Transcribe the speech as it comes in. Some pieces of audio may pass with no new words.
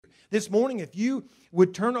This morning, if you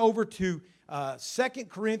would turn over to 2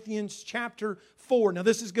 Corinthians chapter 4. Now,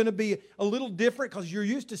 this is going to be a little different because you're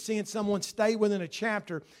used to seeing someone stay within a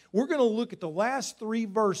chapter. We're going to look at the last 3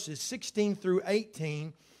 verses, 16 through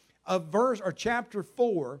 18, of chapter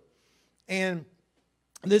 4. And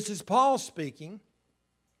this is Paul speaking,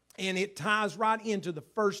 and it ties right into the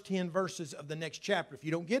first 10 verses of the next chapter. If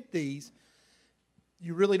you don't get these,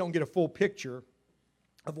 you really don't get a full picture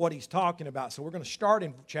of what he's talking about. So we're going to start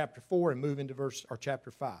in chapter 4 and move into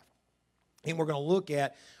chapter 5. And we're going to look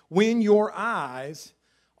at when your eyes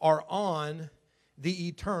are on the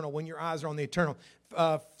eternal. When your eyes are on the eternal.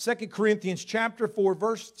 2 Corinthians chapter 4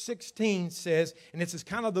 verse 16 says, and this is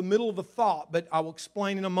kind of the middle of the thought, but I will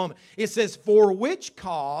explain in a moment. It says, for which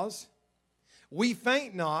cause we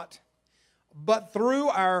faint not, but through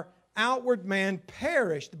our outward man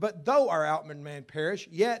perished. But though our outward man perish,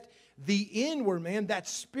 yet the inward man, that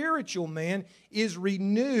spiritual man, is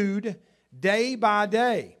renewed day by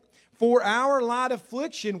day. For our light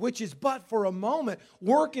affliction, which is but for a moment,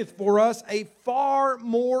 worketh for us a far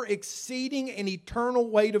more exceeding and eternal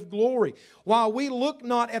weight of glory. While we look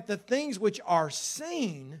not at the things which are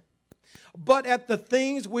seen, but at the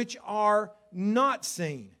things which are not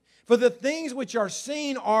seen. For the things which are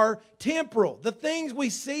seen are temporal. The things we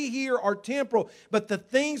see here are temporal, but the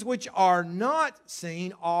things which are not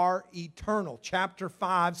seen are eternal. Chapter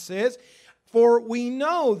 5 says, for we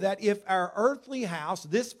know that if our earthly house,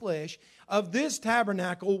 this flesh, of this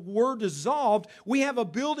tabernacle were dissolved, we have a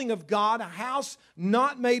building of God, a house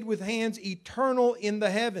not made with hands, eternal in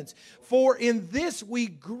the heavens. For in this we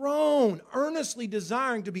groan, earnestly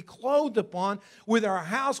desiring to be clothed upon with our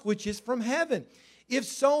house which is from heaven. If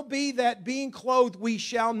so be that being clothed we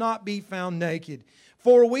shall not be found naked.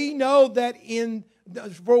 For we know that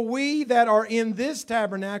we that are in this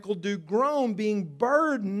tabernacle do groan, being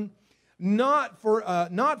burdened, not for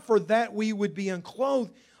that we would be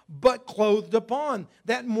unclothed, but clothed upon,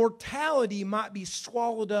 that mortality might be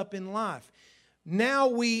swallowed up in life.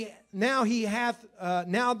 Now he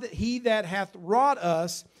that hath wrought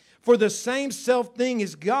us for the same self thing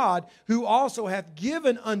is God, who also hath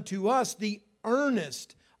given unto us the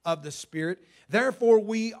earnest of the Spirit. Therefore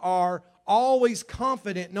we are always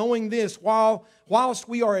confident, knowing this, whilst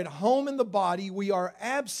we are at home in the body, we are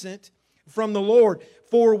absent from the Lord.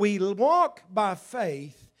 For we walk by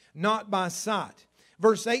faith, not by sight.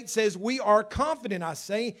 Verse 8 says, we are confident, I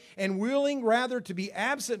say, and willing rather to be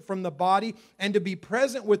absent from the body and to be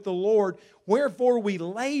present with the Lord. Wherefore we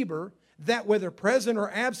labor, that whether present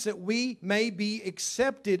or absent, we may be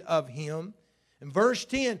accepted of Him. And verse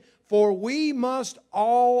 10, for we must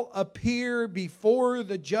all appear before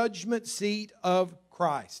the judgment seat of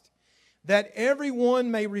Christ, that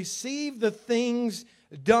everyone may receive the things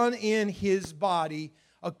done in his body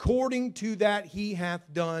according to that he hath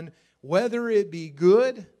done, whether it be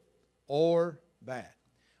good or bad.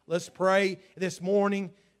 Let's pray this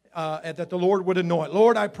morning that the Lord would anoint.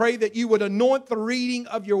 Lord, I pray that you would anoint the reading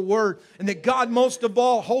of your word, and that God, most of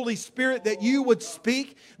all, Holy Spirit, that you would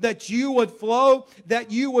speak, that you would flow,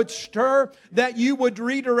 that you would stir, that you would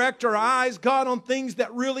redirect our eyes, God, on things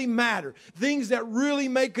that really matter, things that really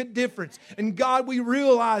make a difference. And God, we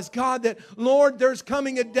realize, God, that, Lord, there's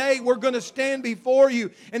coming a day we're going to stand before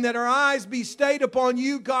you, and that our eyes be stayed upon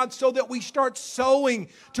you, God, so that we start sowing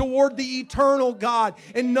toward the eternal God,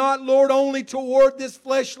 and not, Lord, only toward this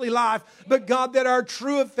fleshly life, but God, that our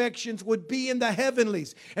true affections would be in the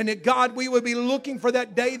heavenlies, and that God, we would be looking for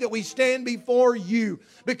that day that we stand before you,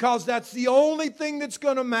 because that's the only thing that's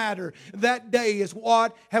going to matter. That day is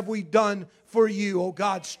what have we done for you. Oh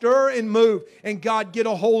God, stir and move, and God, get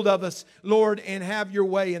a hold of us, Lord, and have your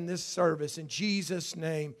way in this service. In Jesus'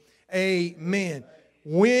 name, amen.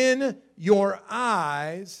 When your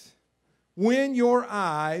eyes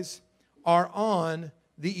are on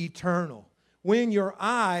the eternal. When your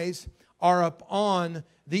eyes are upon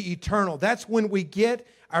the eternal. That's when we get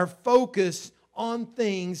our focus on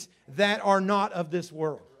things that are not of this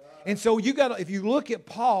world. And so if you look at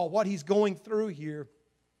Paul, what he's going through here,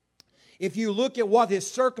 if you look at what his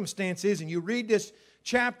circumstance is and you read this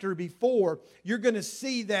chapter before, you're going to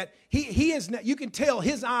see that he is. You can tell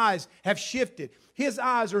his eyes have shifted. His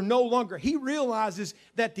eyes are no longer. He realizes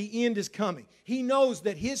that the end is coming. He knows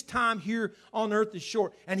that his time here on earth is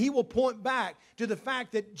short. And he will point back to the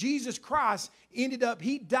fact that Jesus Christ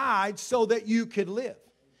he died so that you could live.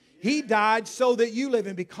 He died so that you live.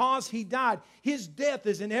 And because He died, His death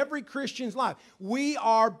is in every Christian's life. We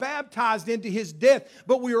are baptized into His death,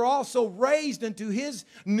 but we are also raised into His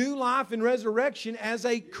new life and resurrection as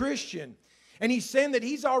a Christian. And he's saying that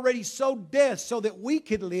he's already sowed death so that we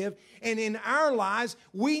could live. And in our lives,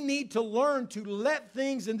 we need to learn to let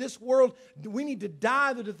things in this world, we need to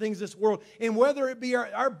die to the things of this world. And whether it be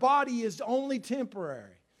our body is only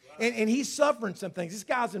temporary. And he's suffering some things. This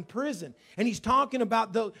guy's in prison. And he's talking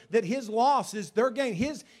about that his loss is their gain.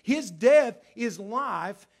 His death is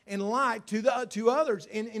life and light to others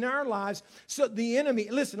in our lives. So the enemy,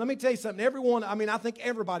 listen, let me tell you something. I think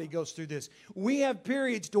everybody goes through this. We have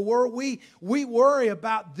periods to where we worry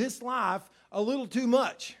about this life a little too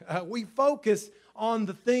much. We focus on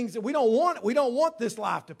the things that we don't want. We don't want this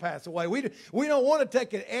life to pass away. We don't want to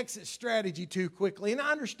take an exit strategy too quickly. And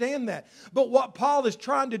I understand that. But what Paul is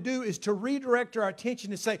trying to do is to redirect our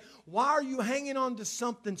attention to say, why are you hanging on to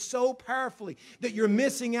something so powerfully that you're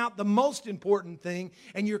missing out the most important thing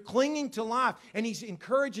and you're clinging to life? And he's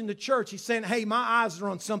encouraging the church. He's saying, hey, my eyes are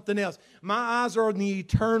on something else. My eyes are on the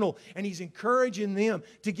eternal. And he's encouraging them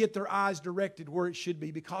to get their eyes directed where it should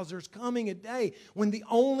be, because there's coming a day when the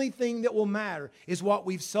only thing that will matter is what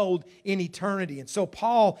we've sold in eternity. And so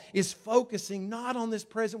Paul is focusing not on this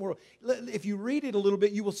present world. If you read it a little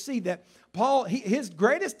bit, you will see that Paul, his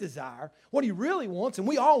greatest desire, what he really wants, and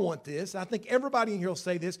we all want this, I think everybody in here will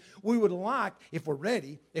say this, we would like, if we're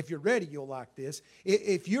ready, if you're ready, you'll like this.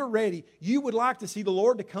 If you're ready, you would like to see the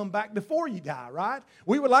Lord to come back before you die, right?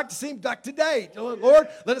 We would like to see him back today. Lord,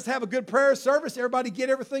 let us have a good prayer service. Everybody get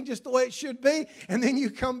everything just the way it should be. And then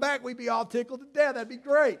you come back, we'd be all tickled to death. That'd be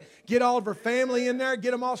great. Get all of our family in there,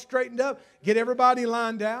 get them all straightened up, get everybody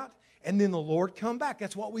lined out. And then the Lord come back.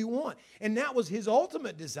 That's what we want. And that was his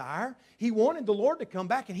ultimate desire. He wanted the Lord to come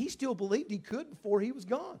back, and he still believed he could before he was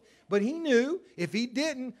gone. But he knew if he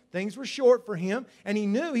didn't, things were short for him, and he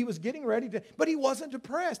knew he was getting ready to, but he wasn't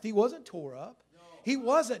depressed. He wasn't tore up. He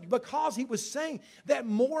wasn't, because he was saying that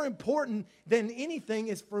more important than anything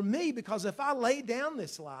is for me, because if I lay down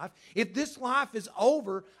this life, if this life is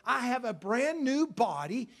over, I have a brand new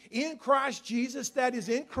body in Christ Jesus that is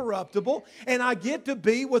incorruptible, and I get to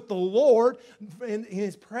be with the Lord in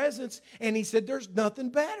his presence. And he said, there's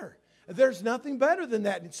nothing better. There's nothing better than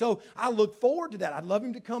that. And so I look forward to that. I'd love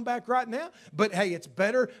him to come back right now. But hey, it's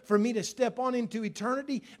better for me to step on into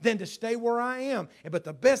eternity than to stay where I am. But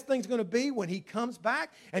the best thing's going to be when he comes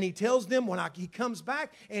back, and he tells them he comes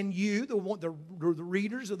back, and you, the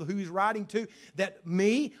readers of who he's writing to, that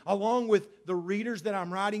me, along with the readers that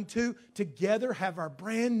I'm writing to, together have our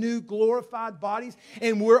brand new glorified bodies.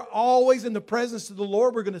 And we're always in the presence of the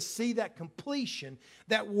Lord. We're going to see that completion.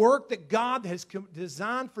 That work that God has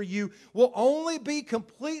designed for you will only be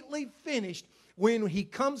completely finished when he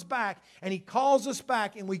comes back and he calls us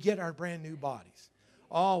back and we get our brand new bodies.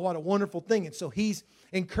 Oh, what a wonderful thing. And so he's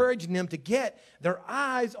encouraging them to get their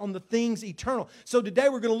eyes on the things eternal. So today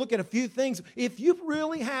we're going to look at a few things. If you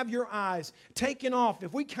really have your eyes taken off,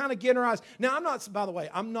 if we kind of get our eyes. Now,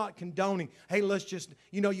 I'm not condoning, hey, let's just,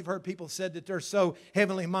 you've heard people said that they're so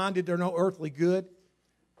heavenly minded, they're no earthly good.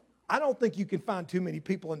 I don't think you can find too many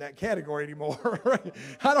people in that category anymore.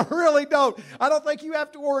 I don't think you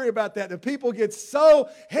have to worry about that. The people get so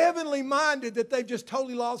heavenly minded that they've just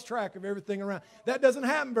totally lost track of everything around. That doesn't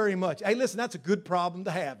happen very much. Hey, listen, that's a good problem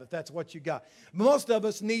to have if that's what you got. Most of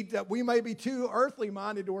us we may be too earthly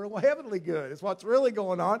minded to we're heavenly good. It's what's really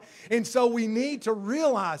going on. And so we need to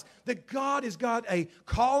realize that God has got a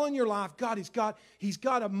call in your life. He's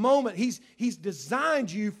got a moment. He's designed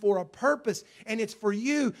you for a purpose, and it's for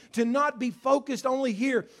you to not be focused only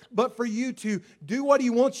here, but for you to do what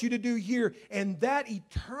he wants you to do here. And that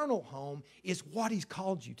eternal home is what he's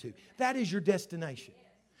called you to. That is your destination.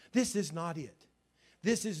 This is not it.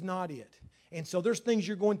 This is not it. And so there's things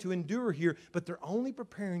you're going to endure here, but they're only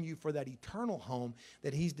preparing you for that eternal home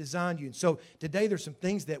that he's designed you. And so today there's some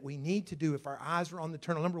things that we need to do if our eyes are on the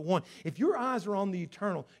eternal. Number one, if your eyes are on the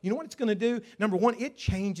eternal, you know what it's going to do? Number one, it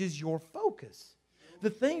changes your focus. The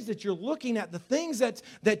things that you're looking at, the things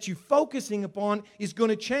that you're focusing upon is going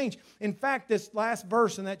to change. In fact, this last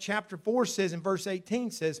verse in that chapter 4 says, in verse 18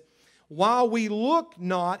 says, while we look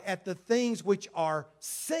not at the things which are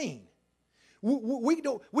seen.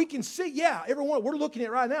 We can see, everyone, we're looking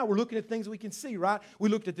at right now, we're looking at things we can see, right? We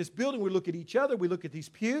looked at this building, we look at each other, we look at these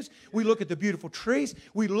pews, we look at the beautiful trees,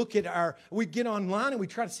 we get online and we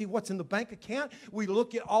try to see what's in the bank account, we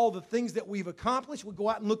look at all the things that we've accomplished, we go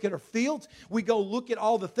out and look at our fields, we go look at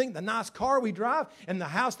all the things, the nice car we drive and the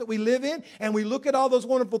house that we live in, and we look at all those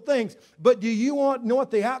wonderful things. But do you know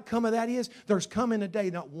what the outcome of that is? There's coming a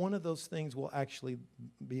day, not one of those things will actually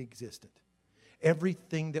be existent.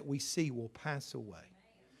 Everything that we see will pass away.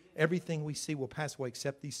 Everything we see will pass away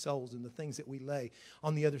except these souls and the things that we lay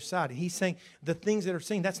on the other side. And he's saying the things that are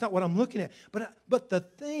seen, that's not what I'm looking at. But the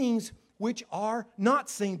things which are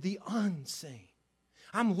not seen, the unseen.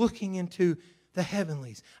 I'm looking into the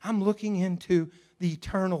heavenlies. I'm looking into the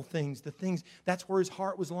eternal things, the things, that's where his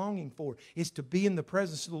heart was longing for, is to be in the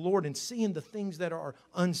presence of the Lord and seeing the things that are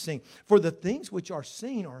unseen. For the things which are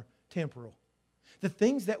seen are temporal. The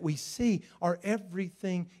things that we see are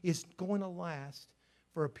everything is going to last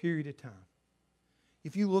for a period of time.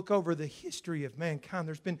 If you look over the history of mankind,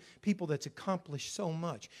 there's been people that's accomplished so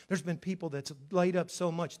much. There's been people that's laid up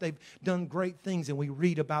so much. They've done great things, and we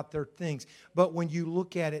read about their things. But when you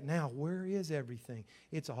look at it now, where is everything?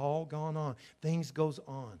 It's all gone on. Things goes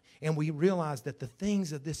on. And we realize that the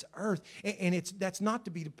things of this earth, and that's not to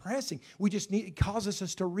be depressing. We just need, it causes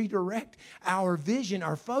us to redirect our vision,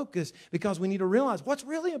 our focus, because we need to realize what's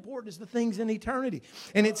really important is the things in eternity.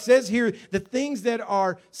 And it says here, the things that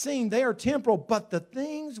are seen, they are temporal, but the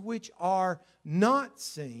things which are not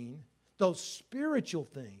seen, those spiritual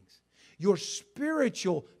things, your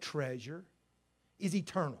spiritual treasure is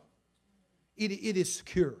eternal. It is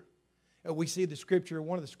secure. We see the scripture,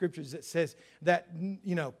 one of the scriptures that says that,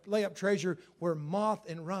 lay up treasure where moth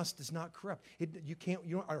and rust does not corrupt.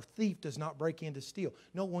 Our thief does not break in to steal.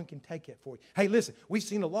 No one can take it for you. Hey, listen, we've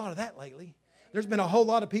seen a lot of that lately. There's been a whole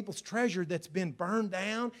lot of people's treasure that's been burned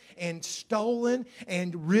down and stolen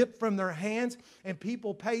and ripped from their hands. And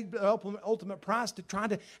people paid the ultimate price to try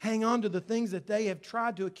to hang on to the things that they have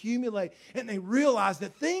tried to accumulate. And they realize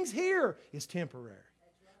that things here is temporary.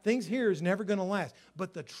 Things here is never going to last.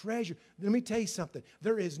 But the treasure, let me tell you something.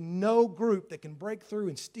 There is no group that can break through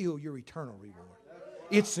and steal your eternal reward.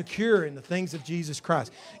 It's secure in the things of Jesus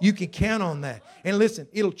Christ. You can count on that. And listen,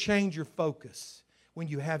 it'll change your focus when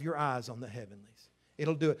you have your eyes on the heavenlies.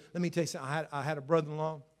 It'll do it. Let me tell you something. I had a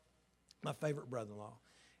brother-in-law, my favorite brother-in-law.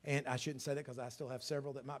 And I shouldn't say that because I still have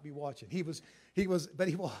several that might be watching. He was.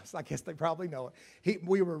 I guess they probably know it.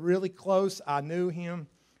 We were really close. I knew him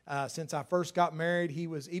since I first got married. He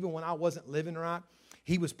was, even when I wasn't living right,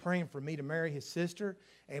 he was praying for me to marry his sister.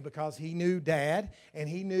 And because he knew Dad, and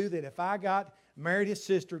he knew that if I married his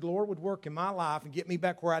sister, the Lord would work in my life and get me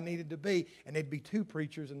back where I needed to be. And there'd be 2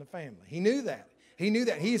 preachers in the family. He knew that.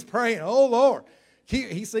 He's praying, oh, Lord.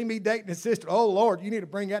 He seen me dating his sister. Oh, Lord, you need to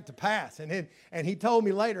bring that to pass. And he told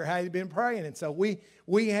me later how he'd been praying. And so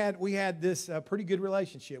we had this pretty good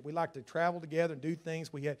relationship. We liked to travel together and do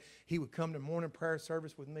things. He would come to morning prayer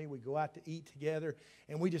service with me. We'd go out to eat together.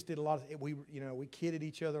 And we just did a lot of, we kidded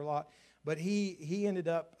each other a lot. But he ended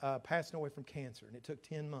up passing away from cancer, and it took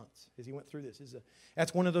 10 months as he went through this.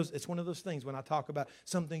 It's one of those things when I talk about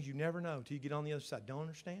some things you never know until you get on the other side. Don't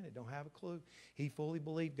understand it. Don't have a clue. He fully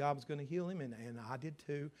believed God was going to heal him, and I did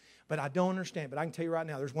too. But I don't understand. But I can tell you right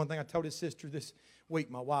now, there's one thing I told his sister this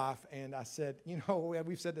week, my wife, and I said,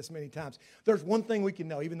 we've said this many times. There's one thing we can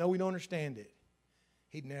know, even though we don't understand it.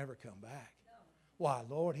 He'd never come back. Why,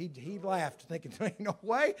 Lord, he laughed, thinking, ain't no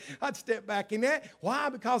way I'd step back in that. Why?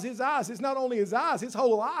 Because his eyes, it's not only his eyes, his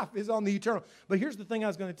whole life is on the eternal. But here's the thing I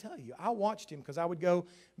was going to tell you. I watched him because I would go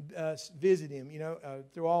visit him,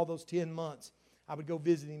 through all those 10 months. I would go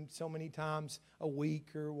visit him so many times a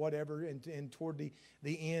week or whatever, and toward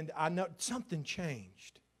the end, I know something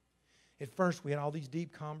changed. At first, we had all these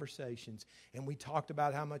deep conversations, and we talked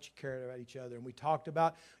about how much he cared about each other, and we talked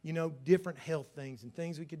about, different health things and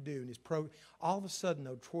things we could do. And all of a sudden,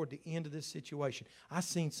 though, toward the end of this situation, I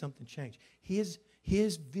seen something change. His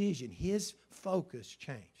vision, his focus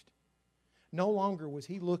changed. No longer was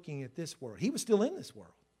he looking at this world. He was still in this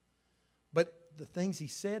world. But the things he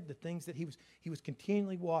said, the things that he was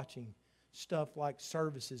continually watching stuff like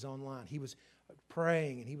services online. He was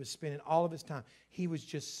praying, and he was spending all of his time. It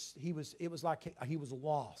was like he was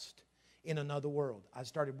lost in another world. I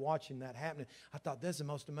started watching that happening. I thought that's the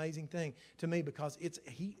most amazing thing to me, because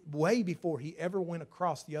way before he ever went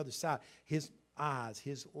across the other side, his eyes,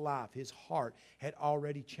 his life, his heart had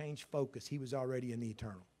already changed focus. He was already in the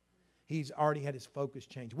eternal. He's already had his focus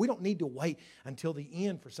changed. We don't need to wait until the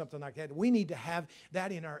end for something like that. We need to have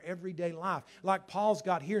that in our everyday life. Like Paul's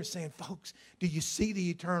got here saying, folks, do you see the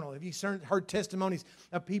eternal? Have you heard testimonies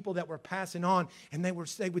of people that were passing on, and they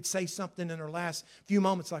would say something in their last few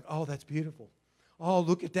moments like, oh, that's beautiful. Oh,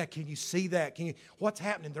 look at that. Can you see that? What's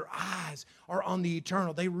happening? Their eyes are on the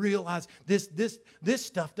eternal. They realize this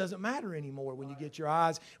stuff doesn't matter anymore when you get your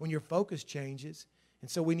eyes, when your focus changes. And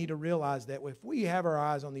so we need to realize that if we have our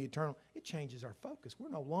eyes on the eternal, it changes our focus. We're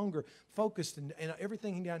no longer focused, and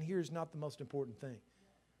everything down here is not the most important thing.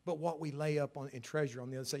 But what we lay up on and treasure on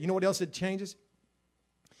the other side. You know what else it changes?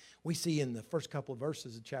 We see in the first couple of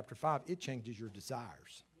verses of chapter 5, it changes your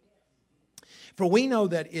desires. For we know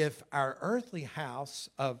that if our earthly house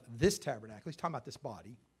of this tabernacle, he's talking about this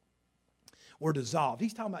body, were dissolved,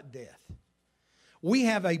 he's talking about death, We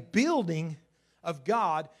have a building of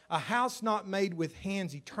God, a house not made with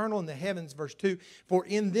hands, eternal in the heavens. Verse 2, for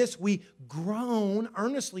in this we groan,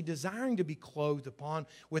 earnestly desiring to be clothed upon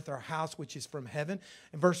with our house which is from heaven.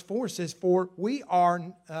 And verse 4 says, for we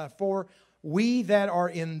that are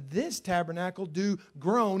in this tabernacle do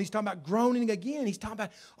groan. He's talking about groaning again. He's talking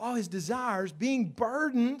about all his desires, being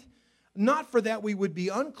burdened, not for that we would be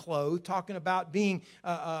unclothed, talking about being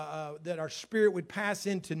that our spirit would pass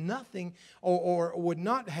into nothing or would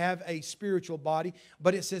not have a spiritual body.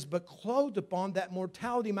 But it says, but clothed upon that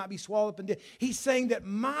mortality might be swallowed up in death. He's saying that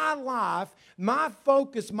my life, my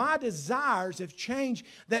focus, my desires have changed.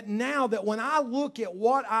 That now that when I look at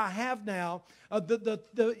what I have now,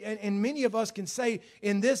 and many of us can say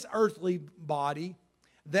in this earthly body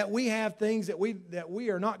that we have things that we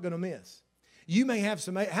are not going to miss. You may have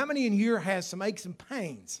some, how many in here has some aches and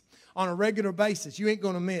pains on a regular basis you ain't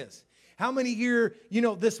going to miss? How many here,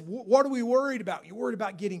 what are we worried about? You're worried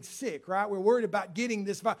about getting sick, right? We're worried about getting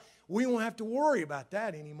this virus. We won't have to worry about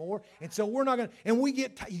that anymore. And so we're not going to, and you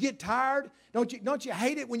get tired. Don't you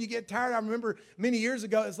hate it when you get tired? I remember many years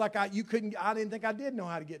ago, it's like I didn't think I did know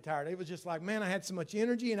how to get tired. It was just like, man, I had so much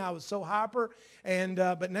energy and I was so hyper. And,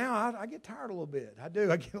 but now I get tired a little bit. I do.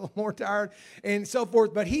 I get a little more tired and so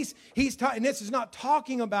forth. But he's and this is not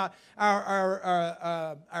talking about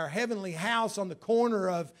our heavenly house on the corner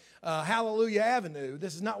of Hallelujah Avenue.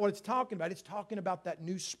 This is not what it's talking about. It's talking about that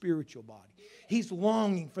new spiritual body. He's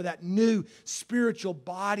longing for that new spiritual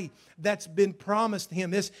body that's been promised to him.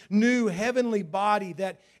 This new heavenly body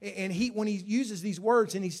when he uses these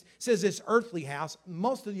words and he says this earthly house,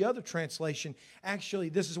 most of the other translation, actually,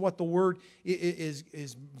 this is what the word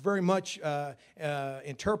is very much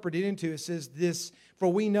interpreted into. It says this, for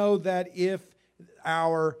we know that if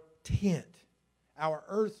our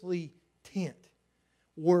earthly tent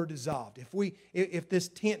were dissolved. If this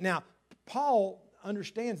tent, now, Paul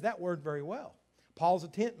understands that word very well. Paul's a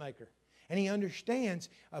tent maker, and he understands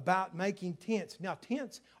about making tents. Now,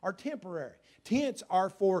 tents are temporary. Tents are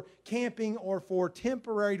for camping or for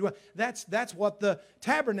temporary. That's what the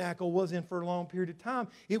tabernacle was in for a long period of time.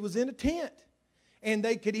 It was in a tent, and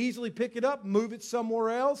they could easily pick it up, move it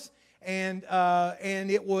somewhere else, and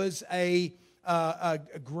it was a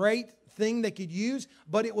great thing they could use,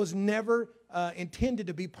 but it was never intended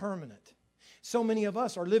to be permanent. So many of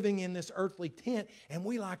us are living in this earthly tent, and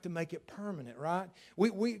we like to make it permanent, right?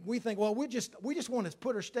 We think, well, we just want to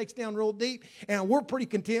put our stakes down real deep, and we're pretty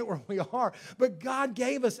content where we are. But God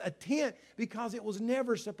gave us a tent because it was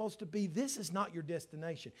never supposed to be. This is not your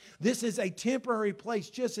destination. This is a temporary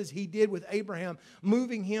place, just as He did with Abraham,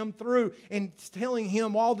 moving him through and telling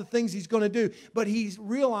him all the things he's going to do. But he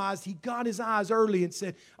realized, he got his eyes early and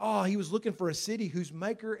said, he was looking for a city whose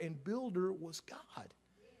maker and builder was God.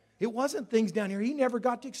 It wasn't things down here. He never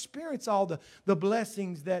got to experience all the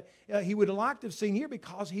blessings that he would have liked to have seen here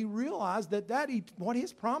because he realized that what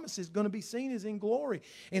his promise is going to be seen is in glory.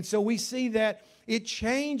 And so we see that it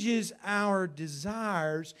changes our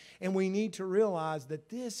desires, and we need to realize that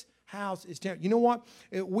this house is temporary. You know what?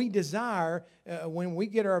 We desire, when we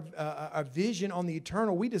get our vision on the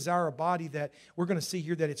eternal, we desire a body that we're going to see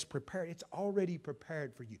here that it's prepared. It's already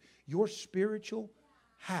prepared for you. Your spiritual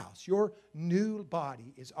house, your new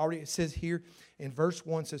body is already, it says here in verse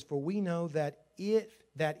 1, says, for we know that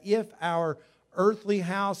if our earthly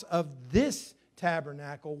house of this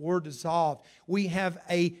tabernacle were dissolved, we have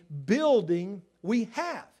a building,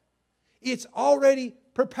 it's already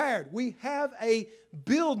prepared. We have a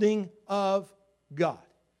building of God.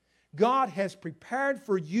 God has prepared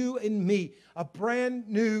for you and me a brand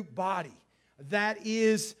new body that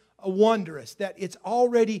is wondrous, that it's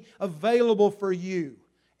already available for you.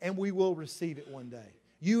 And we will receive it one day.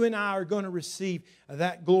 You and I are going to receive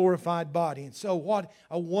that glorified body. And so what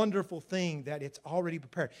a wonderful thing that it's already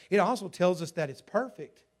prepared. It also tells us that it's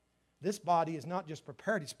perfect. This body is not just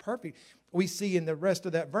prepared, it's perfect. We see in the rest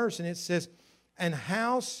of that verse, and it says, an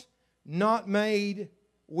house not made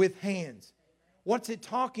with hands. What's it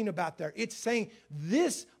talking about there? It's saying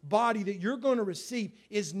this body that you're going to receive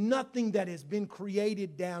is nothing that has been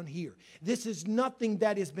created down here. This is nothing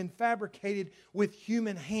that has been fabricated with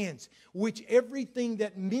human hands, which everything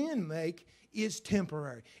that men make is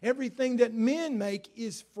temporary. Everything that men make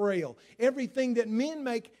is frail. Everything that men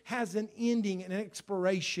make has an ending and an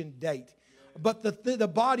expiration date. But the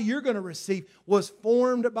body you're going to receive was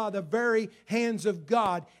formed by the very hands of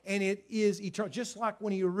God, and it is eternal. Just like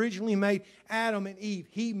when He originally made Adam and Eve,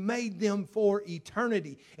 He made them for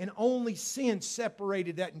eternity, and only sin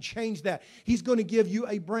separated that and changed that. He's going to give you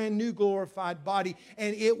a brand new glorified body,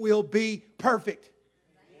 and it will be perfect.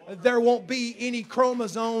 there won't be any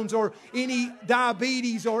chromosomes or any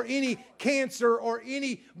diabetes or any cancer or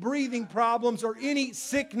any breathing problems or any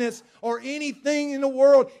sickness or anything in the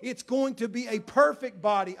world. It's going to be a perfect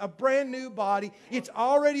body, a brand new body. It's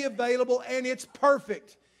already available and it's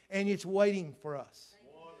perfect and it's waiting for us.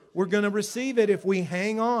 We're going to receive it if we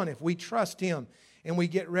hang on, if we trust Him and we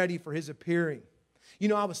get ready for His appearing. You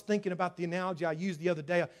know, I was thinking about the analogy I used the other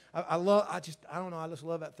day. I just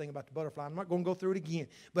love that thing about the butterfly. I'm not going to go through it again.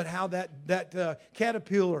 But how that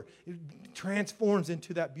caterpillar transforms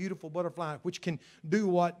into that beautiful butterfly, which can do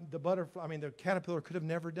what the caterpillar could have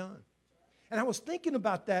never done. And I was thinking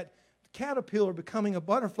about that caterpillar becoming a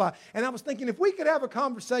butterfly. And I was thinking, if we could have a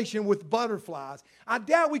conversation with butterflies, I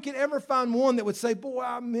doubt we could ever find one that would say, boy,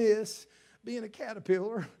 I miss being a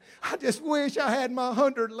caterpillar. I just wish I had my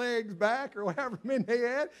 100 legs back or however many they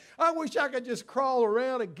had. I wish I could just crawl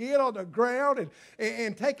around and get on the ground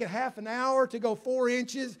and take it half an hour to go 4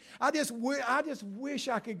 inches. I just wish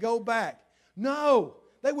I could go back. No.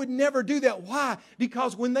 They would never do that. Why?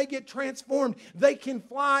 Because when they get transformed, they can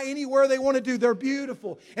fly anywhere they want to do. They're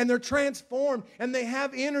beautiful and they're transformed and they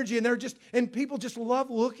have energy and people just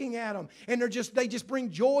love looking at them. And they just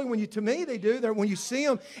bring joy to me they do. When you see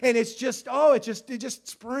them and it's just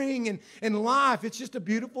spring and life. It's just a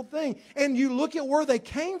beautiful thing. And you look at where they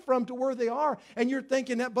came from to where they are and you're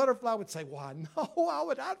thinking that butterfly would say, why no,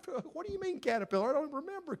 what do you mean caterpillar? I don't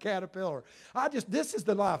remember caterpillar. This is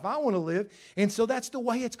the life I want to live. And so that's the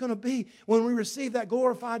way it's going to be when we receive that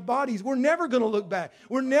glorified bodies. We're never going to look back.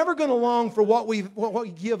 We're never going to long for what we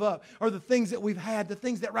give up or the things that we've had, the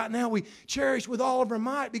things that right now we cherish with all of our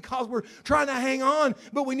might because we're trying to hang on.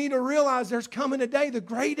 But we need to realize there's coming a day. The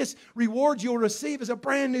greatest reward you'll receive is a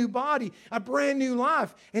brand new body, a brand new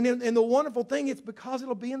life. And the wonderful thing, it's because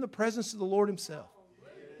it'll be in the presence of the Lord Himself.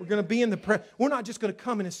 We're going to be in the we're not just going to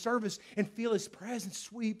come in His service and feel His presence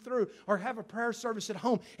sweep through or have a prayer service at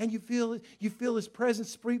home and you feel His presence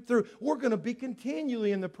sweep through. We're going to be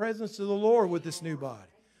continually in the presence of the Lord with this new body.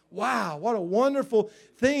 Wow, what a wonderful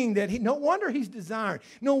thing no wonder He's desiring.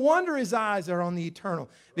 No wonder His eyes are on the eternal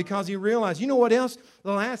because He realized, you know what else?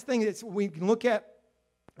 The last thing that we can look at,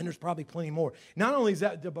 and there's probably plenty more. Not only is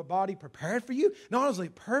that the body prepared for you, not only is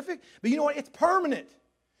it perfect, but you know what? It's permanent.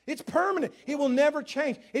 It's permanent. It will never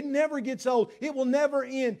change. It never gets old. It will never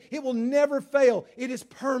end. It will never fail. It is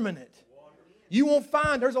permanent. You won't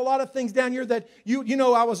find, there's a lot of things down here that,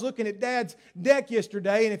 I was looking at Dad's deck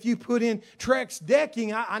yesterday, and if you put in Trex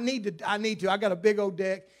decking, I need to. I got a big old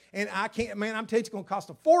deck, and I can't, man, I'm telling you, it's going to cost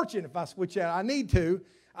a fortune if I switch out. I need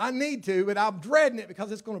to, but I'm dreading it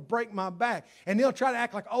because it's going to break my back. And they'll try to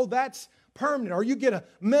act like, oh, that's permanent. Or you get a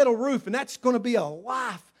metal roof, and that's going to be a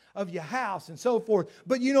life of your house and so forth.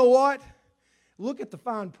 But you know what? Look at the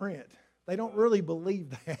fine print. They don't really believe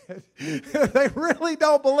that. They really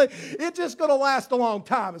don't believe. It's just going to last a long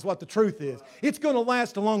time is what the truth is. It's going to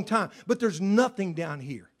last a long time. But there's nothing down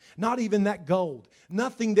here. Not even that gold.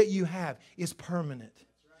 Nothing that you have is permanent.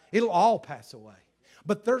 It'll all pass away.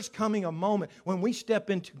 But there's coming a moment when we step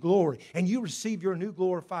into glory and you receive your new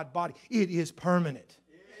glorified body. It is permanent.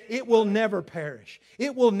 It will never perish.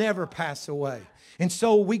 It will never pass away. And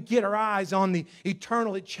so we get our eyes on the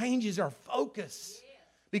eternal. It changes our focus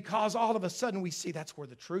because all of a sudden we see that's where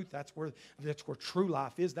the truth, that's where true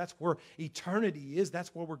life is. That's where eternity is.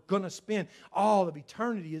 That's where we're going to spend all of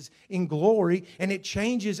eternity is in glory. And it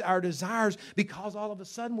changes our desires because all of a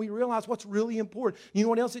sudden we realize what's really important. You know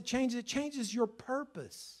what else it changes? It changes your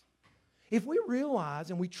purpose. If we realize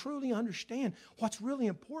and we truly understand what's really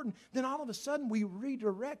important, then all of a sudden we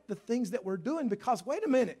redirect the things that we're doing because, wait a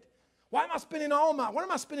minute, why am I spending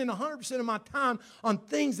 100% of my time on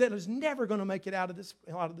things that is never going to make it out of this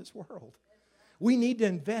world? We need to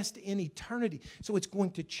invest in eternity. So it's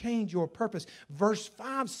going to change your purpose. Verse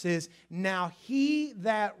 5 says, now He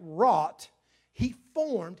that wrought, He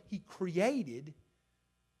formed, He created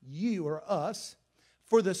you or us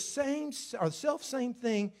for the same or self-same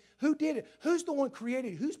thing. Who did it? Who's the one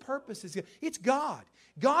created it? Whose purpose is it? It's God.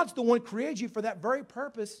 God's the one created you for that very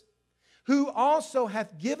purpose, who also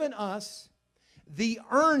hath given us the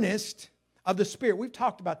earnest of the Spirit. We've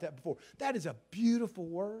talked about that before. That is a beautiful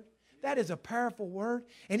word. That is a powerful word.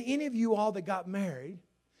 And any of you all that got married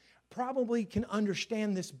probably can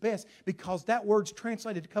understand this best because that word's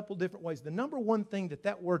translated a couple different ways. The number one thing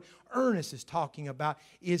that word earnest is talking about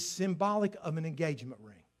is symbolic of an engagement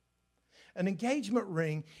ring. An engagement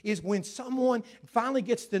ring is when someone finally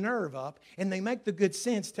gets the nerve up and they make the good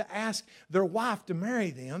sense to ask their wife to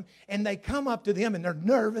marry them, and they come up to them and they're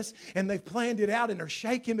nervous and they've planned it out and they're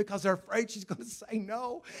shaking because they're afraid she's going to say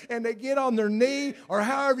no, and they get on their knee or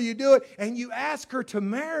however you do it and you ask her to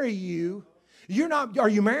marry you. Are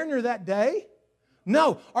you marrying her that day?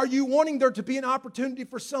 No. Are you wanting there to be an opportunity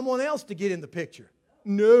for someone else to get in the picture?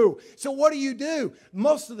 No. So what do?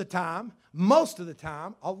 Most of the time,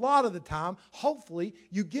 a lot of the time, hopefully,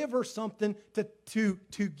 you give her something to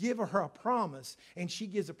give her a promise, and she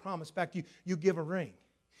gives a promise back to you. You give a ring.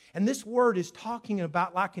 And this word is talking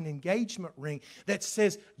about like an engagement ring that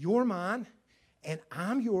says, you're mine, and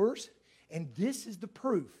I'm yours, and this is the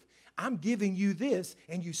proof. I'm giving you this,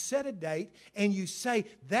 and you set a date, and you say,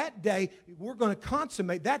 that day we're going to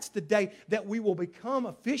consummate. That's the day that we will become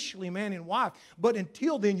officially man and wife. But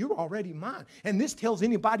until then, you're already mine. And this tells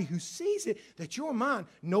anybody who sees it that you're mine.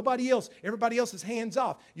 Nobody else. Everybody else is hands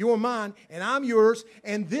off. You're mine, and I'm yours,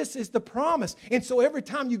 and this is the promise. And so every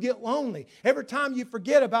time you get lonely, every time you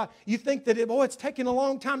forget about, you think that, it's taking a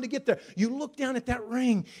long time to get there. You look down at that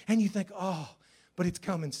ring, and you think, but it's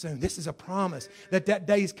coming soon. This is a promise that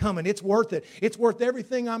day is coming. It's worth it. It's worth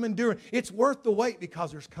everything I'm enduring. It's worth the wait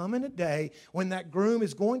because there's coming a day when that groom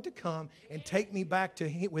is going to come and take me back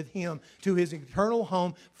with him to his eternal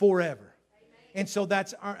home forever. And so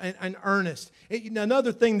that's an earnest.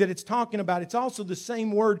 Another thing that it's talking about, it's also the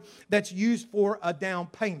same word that's used for a down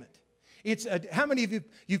payment. How many of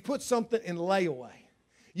you've put something in layaway?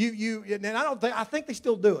 And I think they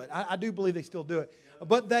still do it. I do believe they still do it.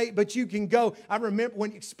 But you can go. I remember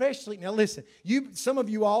now listen, some of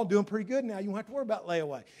you all doing pretty good now. You don't have to worry about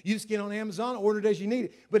layaway. You just get on Amazon, order it as you need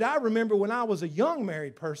it. But I remember when I was a young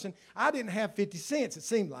married person, I didn't have 50 cents, it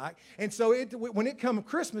seemed like. And so when it come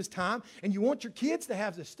Christmas time, and you want your kids to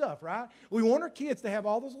have this stuff, right? We want our kids to have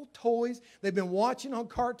all those little toys they've been watching on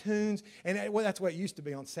cartoons. And that's the way it used to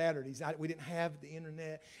be on Saturdays. We didn't have the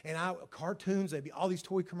internet. And cartoons, they'd be all these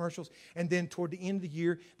toy commercials. And then toward the end of the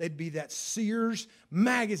year, they'd be that Sears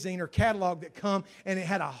magazine or catalog that come, and it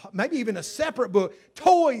had maybe even a separate book,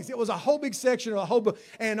 toys. It was a whole big section of a whole book.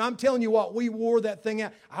 And I'm telling you what, we wore that thing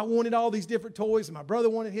out. I wanted all these different toys, and my brother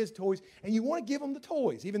wanted his toys. And you want to give them the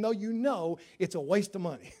toys, even though you know it's a waste of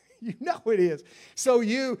money. You know it is. So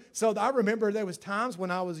I remember there was times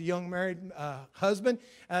when I was a young married husband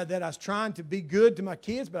that I was trying to be good to my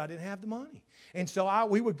kids, but I didn't have the money. And so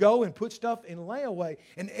we would go and put stuff in layaway.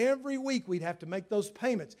 And every week we'd have to make those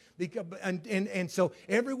payments. And so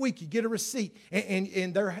every week you get a receipt.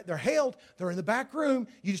 And they're held. They're in the back room.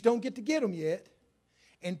 You just don't get to get them yet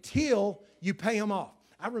until you pay them off.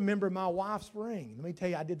 I remember my wife's ring. Let me tell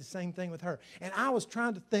you, I did the same thing with her. And I was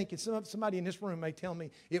trying to think, and somebody in this room may tell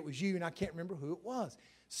me it was you, and I can't remember who it was.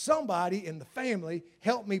 Somebody in the family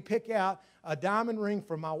helped me pick out a diamond ring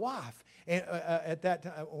for my wife. And at that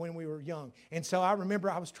time when we were young. And so I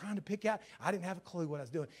remember I was trying to pick out, I didn't have a clue what I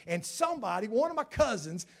was doing. And one of my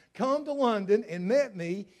cousins, come to London and met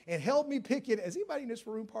me and helped me pick it. Has anybody in this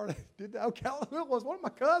room did that? Okay, it was one of my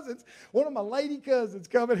cousins, one of my lady cousins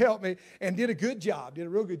come and helped me and did a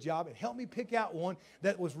real good job, and helped me pick out one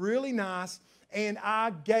that was really nice. And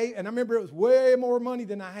I remember it was way more money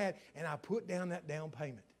than I had, and I put down that down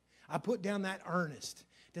payment. I put down that earnest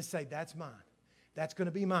to say, that's mine. That's going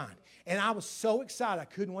to be mine. And I was so excited. I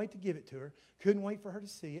couldn't wait to give it to her. Couldn't wait for her to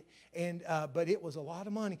see it. But it was a lot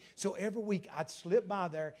of money. So every week I'd slip by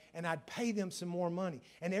there and I'd pay them some more money.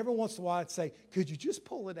 And every once in a while I'd say, could you just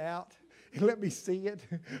pull it out and let me see it?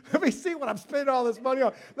 Let me see what I'm spending all this money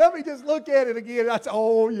on. Let me just look at it again. I'd say,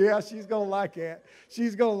 oh yeah, she's going to like that.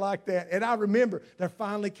 She's going to like that. And I remember there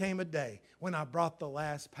finally came a day when I brought the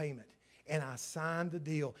last payment. And I signed the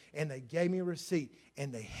deal, and they gave me a receipt,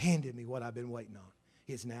 and they handed me what I've been waiting on.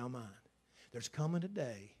 It's now mine. There's coming a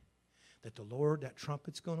day that that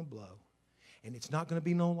trumpet's going to blow. And it's not going to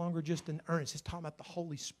be no longer just an earnest. It's talking about the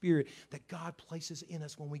Holy Spirit that God places in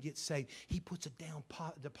us when we get saved. He puts a down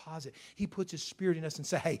deposit. He puts His Spirit in us and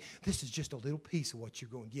say, hey, this is just a little piece of what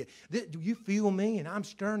you're going to get. Do you feel me? And I'm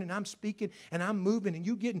stirring and I'm speaking and I'm moving and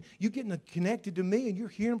you getting connected to me and you're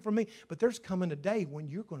hearing from me. But there's coming a day when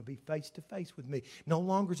you're going to be face to face with me. No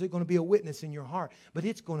longer is it going to be a witness in your heart, but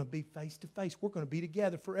it's going to be face to face. We're going to be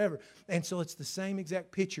together forever. And so it's the same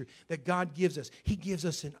exact picture that God gives us. He gives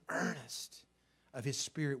us an earnest of His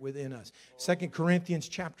Spirit within us. 2 Corinthians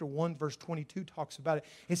chapter 1 verse 22 talks about it.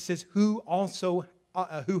 It says, who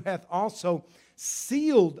hath also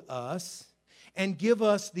sealed us and give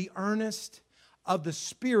us the earnest of the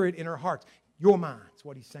Spirit in our hearts. You're mine. That's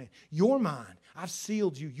what he's saying. You're mine. I've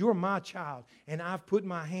sealed you. You're my child. And I've put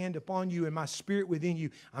my hand upon you and my Spirit within you.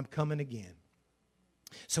 I'm coming again.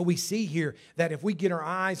 So we see here that if we get our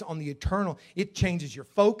eyes on the eternal, it changes your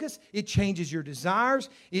focus, it changes your desires,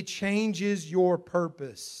 it changes your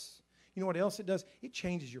purpose. You know what else it does? It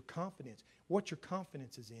changes your confidence. What your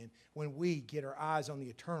confidence is in when we get our eyes on the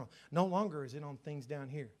eternal. No longer is it on things down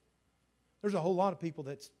here. There's a whole lot of people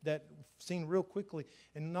that seen real quickly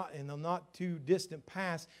and in the not too distant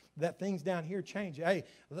past that things down here change. Hey,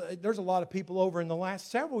 there's a lot of people over in the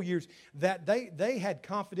last several years that they had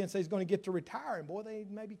confidence they was going to get to retire, and boy, they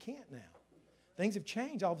maybe can't now. Things have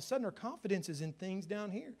changed. All of a sudden, our confidence is in things down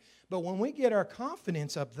here. But when we get our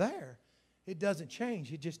confidence up there, it doesn't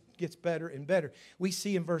change. It just gets better and better. We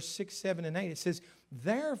see in verse 6, 7, and 8, it says,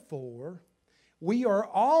 therefore, we are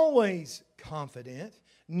always confident,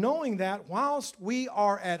 knowing that whilst we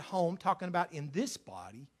are at home, talking about in this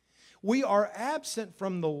body, we are absent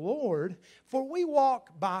from the Lord, for we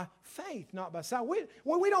walk by faith, not by sight.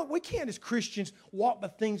 We can't as Christians walk by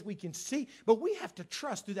things we can see, but we have to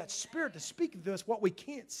trust through that Spirit to speak to us what we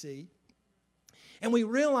can't see. And we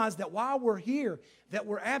realize that while we're here, that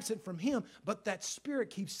we're absent from Him, but that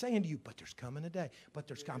Spirit keeps saying to you, but there's coming a day,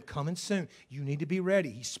 I'm coming soon. You need to be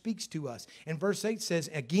ready. He speaks to us. And verse 8 says,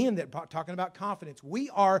 again, that talking about confidence,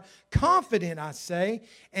 we are confident, I say,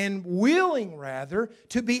 and willing rather,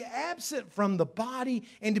 to be absent from the body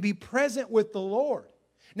and to be present with the Lord.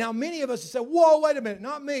 Now, many of us say, whoa, wait a minute,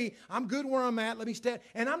 not me. I'm good where I'm at. Let me stand.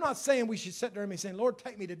 And I'm not saying we should sit there and be saying, Lord,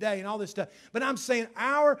 take me today and all this stuff. But I'm saying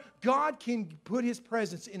our God can put His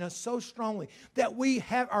presence in us so strongly that we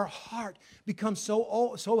have our heart become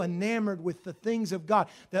so enamored with the things of God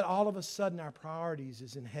that all of a sudden our priorities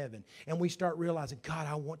is in heaven. And we start realizing, God,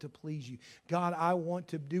 I want to please you. God, I want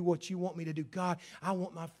to do what you want me to do. God, I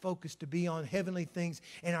want my focus to be on heavenly things.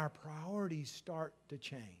 And our priorities start to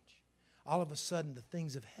change. All of a sudden, the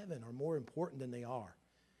things of heaven are more important than they are.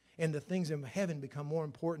 And the things of heaven become more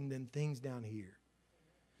important than things down here.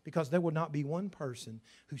 Because there will not be one person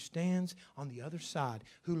who stands on the other side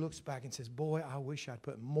who looks back and says, boy, I wish I'd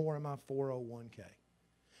put more in my 401k.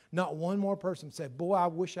 Not one more person said, boy, I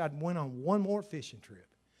wish I'd went on one more fishing trip.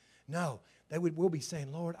 No, we'll be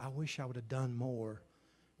saying, Lord, I wish I would have done more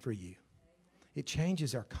for you. It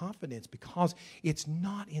changes our confidence because it's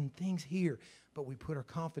not in things here, but we put our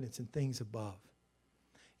confidence in things above.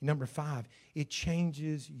 Number 5, it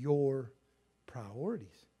changes your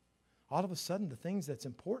priorities. All of a sudden, the things that's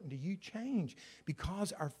important to you change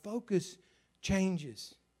because our focus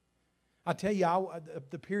changes. I tell you,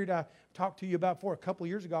 the period I talked to you about a couple of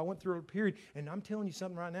years ago, I went through a period, and I'm telling you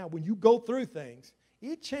something right now. When you go through things,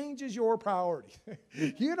 it changes your priorities.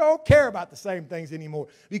 You don't care about the same things anymore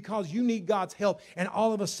because you need God's help. And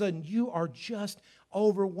all of a sudden, you are just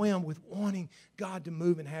overwhelmed with wanting God to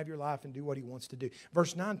move and have your life and do what He wants to do.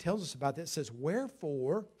 Verse 9 tells us about that. It says,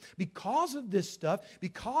 wherefore, because of this stuff,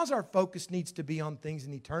 because our focus needs to be on things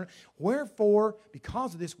in eternity, wherefore,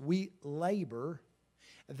 because of this, we labor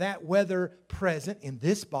that whether present in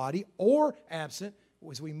this body or absent,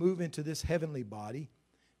 as we move into this heavenly body,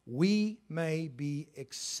 we may be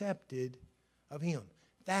accepted of Him.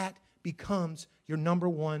 That becomes your number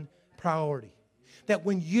one priority. That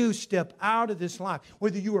when you step out of this life,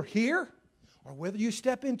 whether you are here or whether you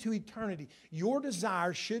step into eternity, your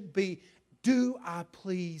desire should be, do I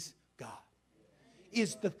please God?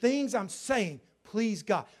 Is the things I'm saying please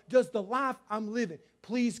God? Does the life I'm living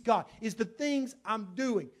please God? Is the things I'm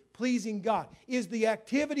doing pleasing God? Is the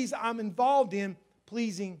activities I'm involved in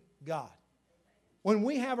pleasing God? When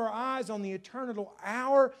we have our eyes on the eternal,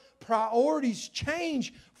 our priorities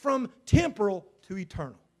change from temporal to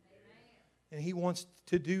eternal. And He wants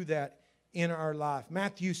to do that in our life.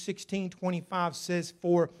 Matthew 16:25 says,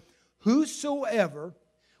 for whosoever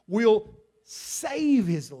will save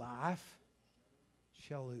his life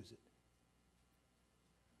shall lose it.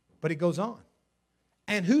 But it goes on.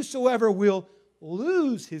 And whosoever will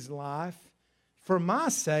lose his life for my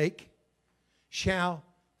sake shall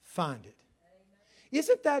find it.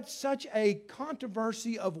 Isn't that such a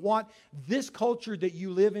controversy of what this culture that you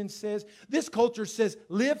live in says? This culture says,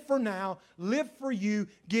 live for now, live for you,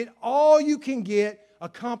 get all you can get,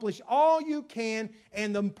 accomplish all you can,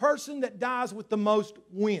 and the person that dies with the most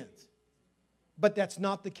wins. But that's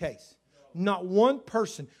not the case. Not one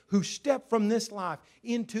person who stepped from this life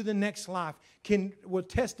into the next life will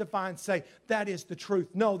testify and say, that is the truth.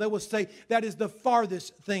 No, they will say, that is the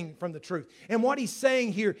farthest thing from the truth. And what he's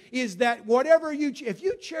saying here is that if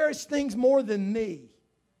you cherish things more than me,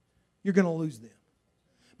 you're going to lose them.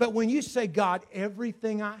 But when you say, God,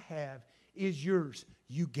 everything I have is yours,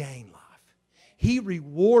 you gain life. He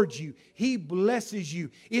rewards you. He blesses you.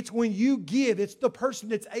 It's when you give. It's the person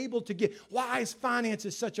that's able to give. Why is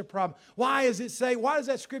finances such a problem? Why does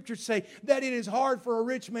that scripture say that it is hard for a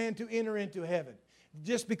rich man to enter into heaven?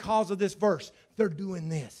 Just because of this verse. They're doing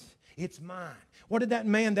this. It's mine. What did that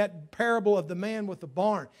man, that parable of the man with the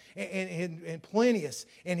barn and plenteous,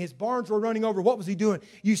 and his barns were running over, what was he doing?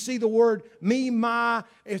 You see the word me, my,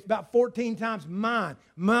 it's about 14 times mine,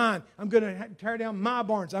 mine. I'm going to tear down my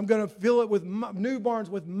barns. I'm going to fill it with new barns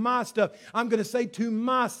with my stuff. I'm going to say to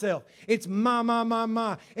myself, it's my.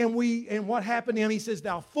 And what happened to him? He says,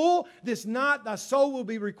 thou fool, this night thy soul will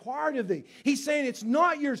be required of thee. He's saying it's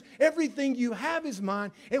not yours. Everything you have is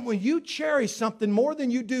mine. And when you cherish something more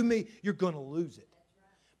than you do me, you're going to lose it.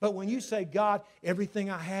 But when you say, God, everything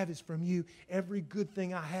I have is from you. Every good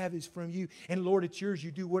thing I have is from you. And Lord, it's yours. You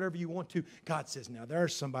do whatever you want to. God says, now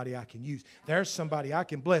there's somebody I can use. There's somebody I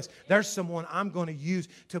can bless. There's someone I'm going to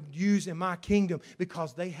use in my kingdom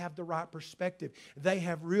because they have the right perspective. They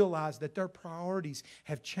have realized that their priorities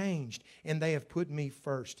have changed and they have put me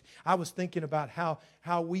first. I was thinking about how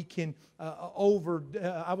we can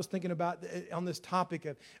I was thinking about on this topic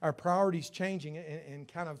of our priorities changing and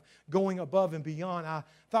kind of going above and beyond. I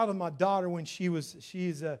thought of my daughter when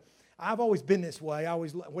I've always been this way.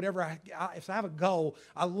 If I have a goal,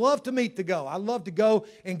 I love to meet the goal. I love to go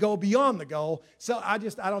and go beyond the goal. So I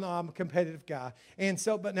don't know, I'm a competitive guy. And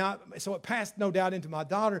so it passed no doubt into my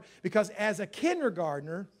daughter because as a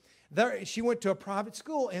kindergartner, she went to a private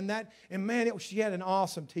school she had an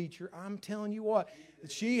awesome teacher. I'm telling you what,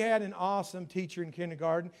 she had an awesome teacher in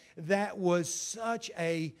kindergarten that was such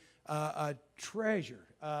a treasure.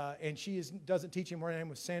 And she doesn't teach anymore. Her name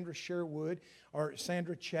was Sandra Sherwood or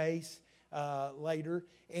Sandra Chase later.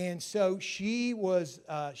 And so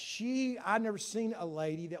I'd never seen a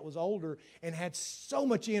lady that was older and had so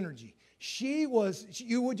much energy. You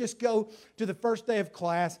would just go to the first day of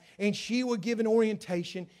class and she would give an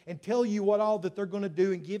orientation and tell you what all that they're going to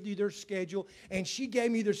do and give you their schedule. And she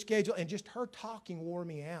gave me their schedule and just her talking wore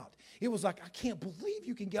me out. It was like, I can't believe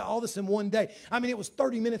you can get all this in one day. I mean, it was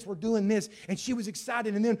 30 minutes we're doing this and she was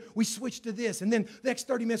excited and then we switched to this and then the next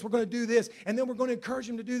 30 minutes we're going to do this and then we're going to encourage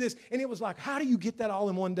them to do this. And it was like, how do you get that all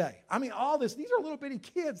in one day? I mean, all this, these are little bitty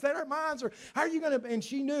kids. Their minds are, how are you going to, and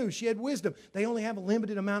she knew, she had wisdom. They only have a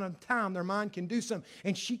limited amount of time. Their mind can do something.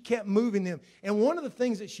 And she kept moving them. And one of the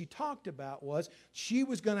things that she talked about was she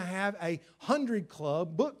was going to have a 100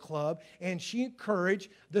 club, book club, and she encouraged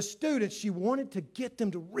the students. She wanted to get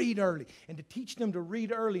them to read early and to teach them to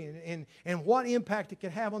read early and what impact it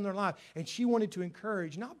could have on their life. And she wanted to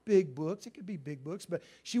encourage, not big books, it could be big books, but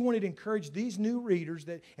she wanted to encourage these new readers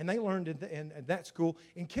and they learned in that school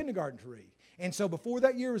in kindergarten to read. And so before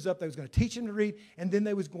that year was up, they was going to teach them to read, and then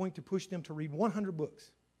they was going to push them to read 100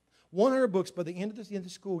 books. 100 books by the end of the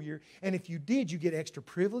school year. And if you did, you get extra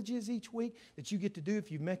privileges each week that you get to do if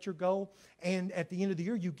you met your goal. And at the end of the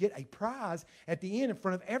year, you get a prize at the end in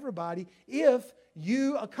front of everybody if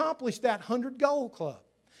you accomplish that 100 goal club.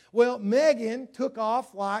 Well, Megan took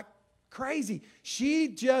off like crazy.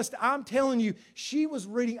 I'm telling you, she was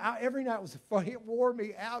reading every night. Was funny. It wore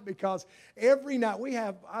me out because every night we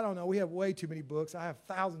have way too many books. I have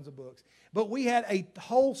thousands of books. But we had a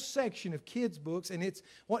whole section of kids' books, and it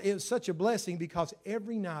was such a blessing because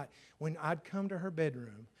every night when I'd come to her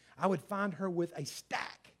bedroom, I would find her with a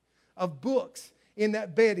stack of books in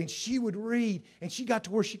that bed, and she would read, and she got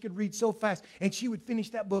to where she could read so fast, and she would finish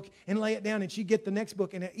that book and lay it down, and she'd get the next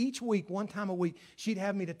book, and each week, one time a week, she'd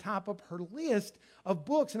have me to type up her list of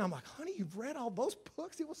books, and I'm like, honey, you've read all those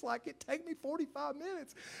books? It was like, it'd take me 45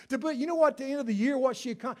 minutes but you know what, at the end of the year, what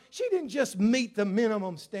she didn't just meet the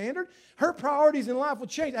minimum standard. Her priorities in life would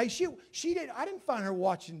change. Hey, I didn't find her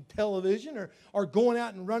watching television or going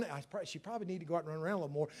out and running. She probably needed to go out and run around a little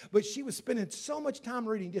more, but she was spending so much time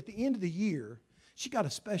reading. At the end of the year, she got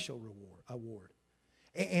a special award.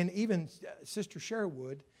 And even Sister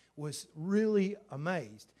Sherwood was really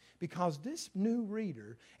amazed because this new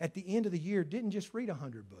reader at the end of the year didn't just read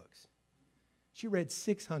 100 books. She read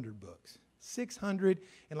 600 books.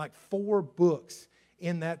 604 books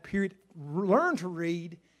in that period. Learned to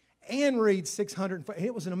read and read 600.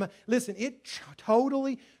 It was listen, it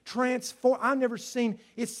totally transformed. I've never seen,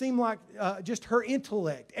 it seemed like just her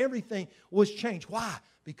intellect, everything was changed. Why?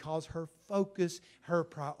 Because her focus, her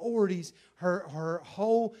priorities, her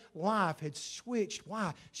whole life had switched.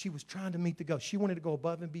 Why? She was trying to meet the goal. She wanted to go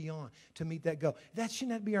above and beyond to meet that goal. Shouldn't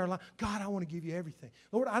that be our life? God, I want to give you everything.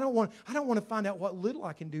 Lord, I don't want to find out what little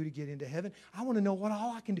I can do to get into heaven. I want to know what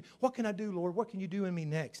all I can do. What can I do, Lord? What can you do in me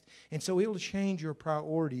next? And so it'll change your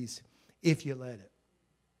priorities if you let it.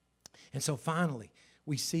 And so finally,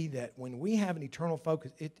 we see that when we have an eternal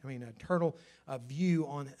focus, eternal view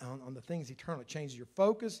on the things eternal, it changes your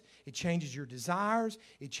focus, it changes your desires,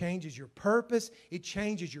 it changes your purpose, it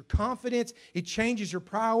changes your confidence, it changes your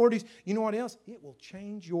priorities. You know what else? It will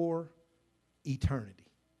change your eternity.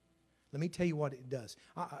 Let me tell you what it does.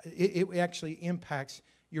 It actually impacts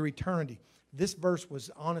your eternity. This verse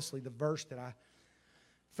was honestly the verse that I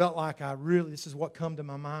felt like this is what come to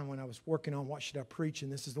my mind when I was working on what should I preach,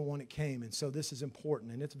 and this is the one that came. And so this is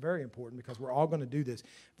important, and it's very important because we're all going to do this.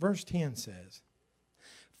 Verse 10 says,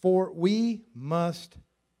 "For we must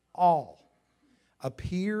all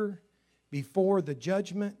appear before the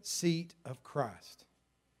judgment seat of Christ."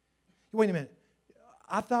 Wait a minute.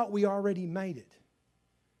 I thought we already made it.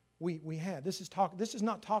 We had. This is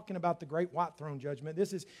not talking about the great white throne judgment.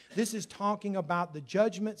 This is talking about the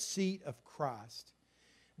judgment seat of Christ,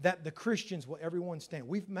 that the Christians will everyone stand.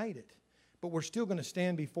 We've made it, but we're still going to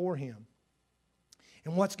stand before Him.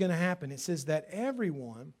 And what's going to happen? It says that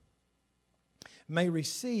everyone may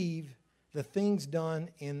receive the things done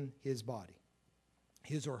in his body,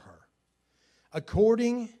 his or her,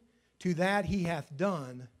 according to that he hath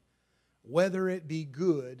done, whether it be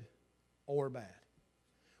good or bad.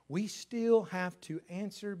 We still have to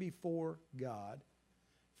answer before God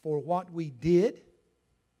for what we did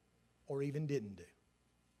or even didn't do.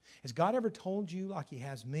 Has God ever told you, like He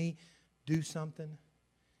has me, do something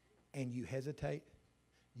and you hesitate?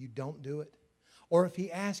 You don't do it? Or if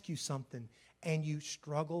He asks you something and you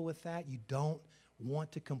struggle with that, you don't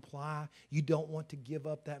want to comply, you don't want to give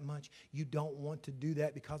up that much, you don't want to do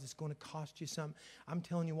that because it's going to cost you something. I'm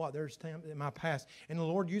telling you what, there's times in my past, and the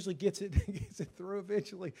Lord usually gets it through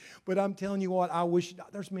eventually, but I'm telling you what,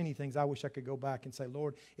 there's many things I wish I could go back and say,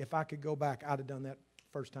 Lord, if I could go back, I'd have done that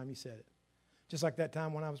first time You said it. Just like that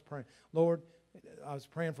time when I was praying. Lord, I was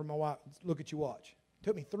praying for my wife. Look at your watch. It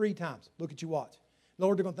took me 3 times. Look at your watch.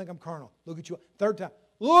 Lord, they're going to think I'm carnal. Look at your watch. 3rd time.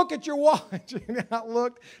 Look at your watch. And I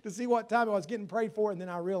looked to see what time I was getting prayed for, and then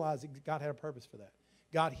I realized that God had a purpose for that.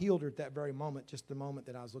 God healed her at that very moment, just the moment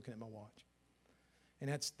that I was looking at my watch. And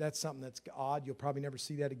that's something that's odd. You'll probably never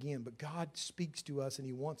see that again. But God speaks to us, and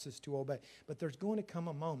He wants us to obey. But there's going to come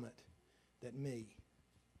a moment that me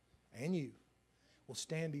and you will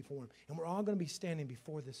stand before Him. And we're all going to be standing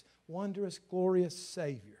before this wondrous, glorious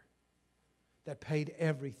Savior that paid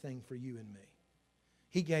everything for you and me.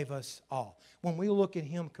 He gave us all. When we look at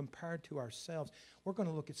Him compared to ourselves, we're going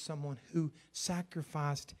to look at someone who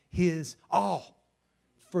sacrificed His all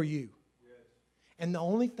for you. Yes. And the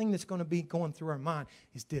only thing that's going to be going through our mind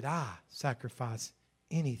is, did I sacrifice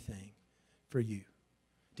anything for you?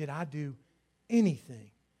 Did I do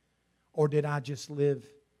anything? Or did I just live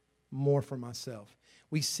more for myself?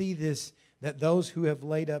 We see this, that those who have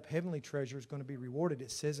laid up heavenly treasure is going to be rewarded.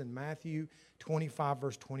 It says in Matthew 25,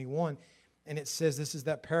 verse 21, and it says, this is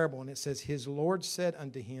that parable, and it says, His Lord said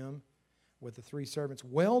unto him, with the 3 servants,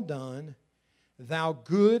 Well done, thou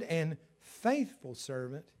good and faithful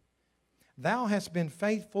servant. Thou hast been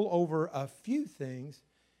faithful over a few things.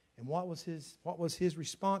 And what was his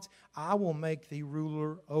response? I will make thee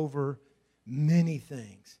ruler over many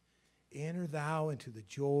things. Enter thou into the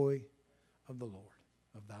joy of the Lord,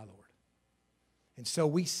 of thy Lord. And so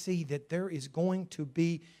we see that there is going to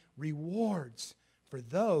be rewards for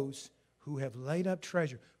those who have laid up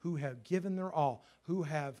treasure, who have given their all, who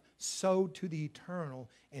have sowed to the eternal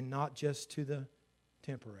and not just to the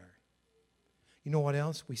temporary. You know what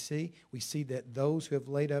else we see? We see that those who have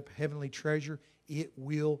laid up heavenly treasure, it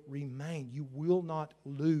will remain. You will not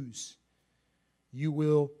lose. You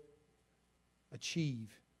will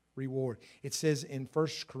achieve reward. It says in 1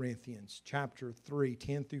 Corinthians chapter 3,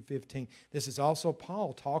 10 through 15. This is also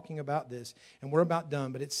Paul talking about this, and we're about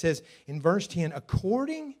done. But it says in verse 10,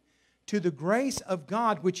 according to the grace of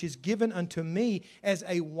God which is given unto me as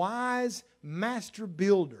a wise master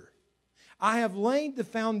builder, I have laid the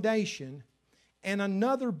foundation, and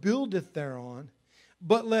another buildeth thereon.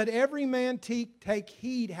 But let every man take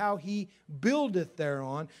heed how he buildeth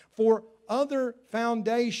thereon. For other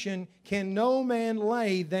foundation can no man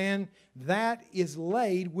lay than that is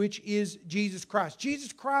laid, which is Jesus Christ.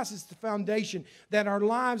 Jesus Christ is the foundation that our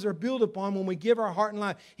lives are built upon when we give our heart and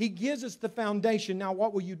life. He gives us the foundation. Now,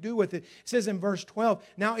 what will you do with it? It says in verse 12,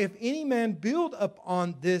 Now, if any man build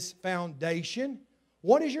upon this foundation,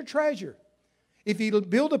 what is your treasure? If he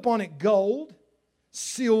build upon it gold,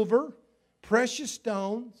 silver, precious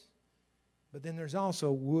stones, but then there's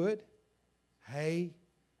also wood, hay,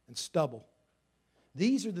 and stubble.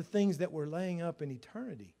 These are the things that we're laying up in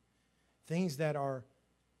eternity. Things that are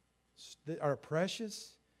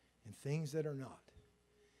precious and things that are not.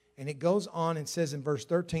 And it goes on and says in verse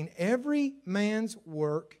 13, every man's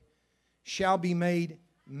work shall be made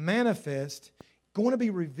manifest, going to be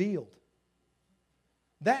revealed.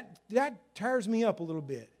 That tears me up a little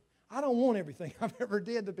bit. I don't want everything I've ever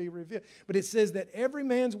did to be revealed. But it says that every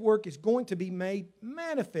man's work is going to be made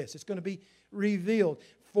manifest. It's going to be revealed.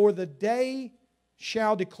 For the day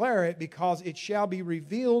shall declare it, because it shall be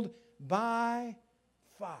revealed by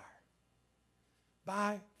fire.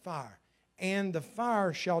 By fire. And the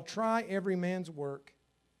fire shall try every man's work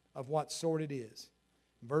of what sort it is.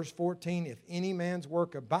 Verse 14, if any man's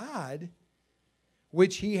work abide,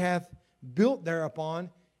 which he hath built thereupon,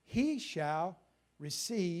 he shall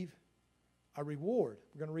receive a reward.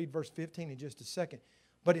 We're going to read verse 15 in just a second.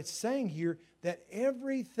 But it's saying here that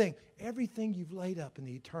everything you've laid up in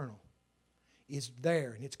the eternal is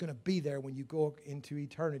there, and it's going to be there when you go into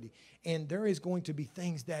eternity. And there is going to be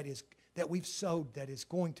things that we've sowed that is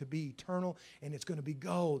going to be eternal, and it's going to be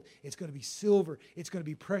gold, it's going to be silver, it's going to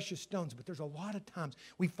be precious stones. But there's a lot of times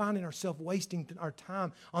we find ourselves wasting our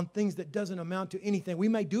time on things that doesn't amount to anything. We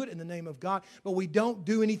may do it in the name of God, but we don't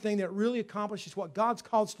do anything that really accomplishes what God's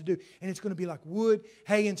called us to do. And it's going to be like wood,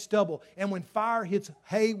 hay, and stubble. And when fire hits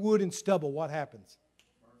hay, wood, and stubble, what happens?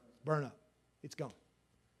 Burn up. It's gone.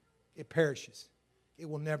 It perishes. It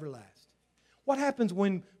will never last. What happens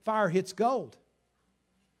when fire hits gold?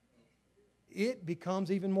 It becomes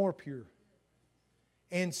even more pure.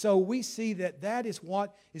 And so we see that is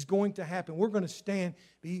what is going to happen. We're going to stand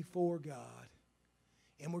before God,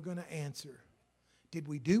 and we're going to answer. Did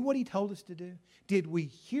we do what He told us to do? Did we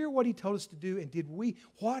hear what He told us to do? And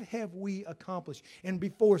what have we accomplished? And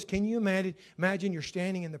before us, can you imagine you're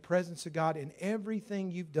standing in the presence of God, and everything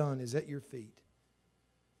you've done is at your feet,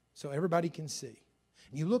 so everybody can see.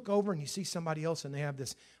 And you look over and you see somebody else, and they have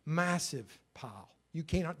this massive pile. You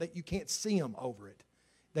can't see them over it.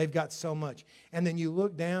 They've got so much. And then you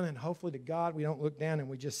look down, and hopefully to God, we don't look down and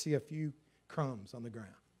we just see a few crumbs on the ground.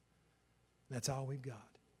 That's all we've got.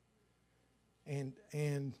 And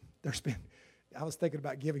I was thinking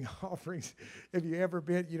about giving offerings. Have you ever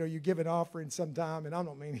been, you give an offering sometime, and I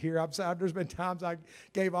don't mean here. There's been times I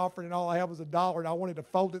gave offering and all I had was $1, and I wanted to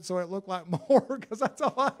fold it so it looked like more because that's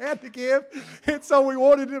all I had to give. And so we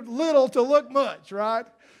wanted it little to look much, right?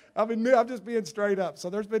 I mean, I'm just being straight up. So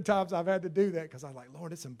there's been times I've had to do that because I'm like,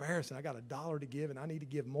 Lord, it's embarrassing. I got $1 to give, and I need to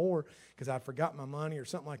give more because I forgot my money or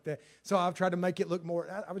something like that. So I've tried to make it look more.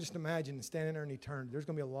 I would just imagine standing there in eternity, there's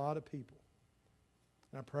going to be a lot of people.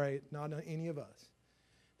 And I pray not any of us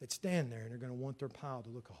that stand there and they're going to want their pile to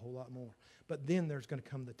look a whole lot more. But then there's going to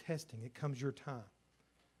come the testing. It comes your time.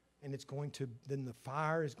 And then the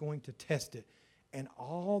fire is going to test it. And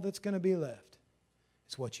all that's going to be left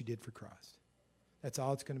is what you did for Christ. That's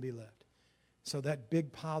all that's going to be left. So that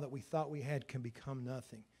big pile that we thought we had can become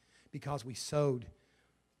nothing because we sowed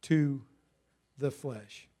to the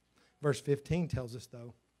flesh. Verse 15 tells us,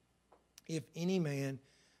 though, if any man's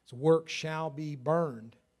work shall be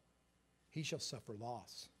burned, he shall suffer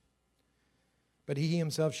loss. But he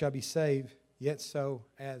himself shall be saved, yet so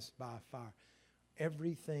as by fire.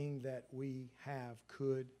 Everything that we have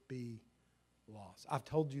could be lost. I've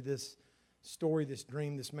told you this story, this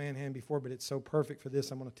dream this man had before, but it's so perfect for this,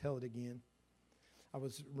 I'm going to tell it again.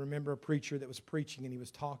 Remember a preacher that was preaching, and he was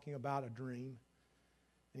talking about a dream.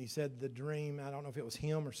 And he said the dream, I don't know if it was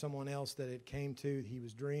him or someone else that it came to, he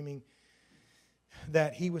was dreaming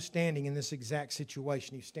that he was standing in this exact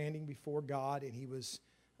situation. He was standing before God, and he was,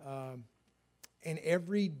 and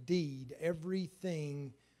every deed,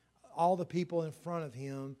 everything, all the people in front of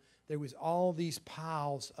him, there was all these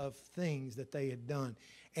piles of things that they had done.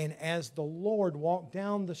 And as the Lord walked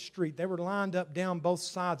down the street, they were lined up down both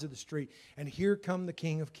sides of the street, and here come the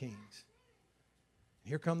King of Kings.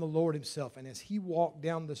 Here come the Lord Himself. And as He walked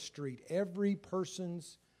down the street, every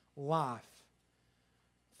person's life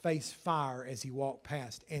faced fire as He walked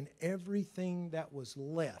past. And everything that was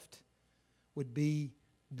left would be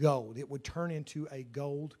gold. It would turn into a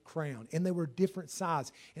gold crown. And they were different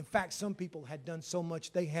sizes. In fact, some people had done so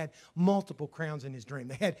much, they had multiple crowns in his dream.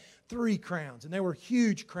 They had 3 crowns, and they were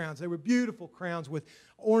huge crowns. They were beautiful crowns with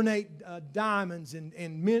ornate diamonds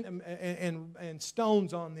and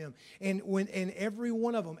stones on them. And every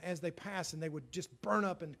one of them, as they passed, and they would just burn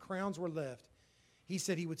up and crowns were left. He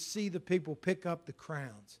said he would see the people pick up the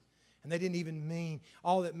crowns. And they didn't even mean,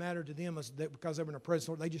 all that mattered to them was that because they were in the presence of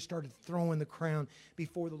the Lord, they just started throwing the crown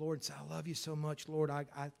before the Lord and said, I love you so much, Lord, I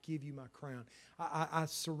give you my crown. I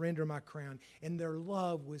surrender my crown. And their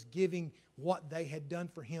love was giving what they had done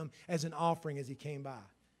for Him as an offering as He came by.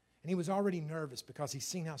 And he was already nervous because he's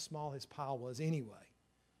seen how small his pile was anyway.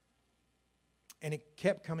 And it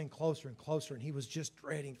kept coming closer and closer, and he was just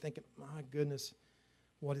dreading, thinking, my goodness,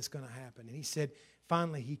 what is going to happen? And he said,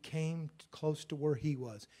 finally, he came close to where he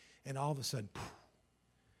was. And all of a sudden, poof,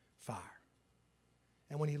 fire.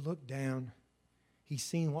 And when he looked down, he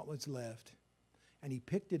seen what was left. And he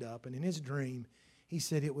picked it up. And in his dream, he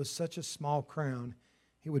said it was such a small crown,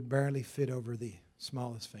 it would barely fit over the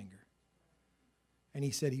smallest finger. And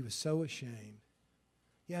he said he was so ashamed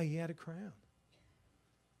Yeah, he had a crown.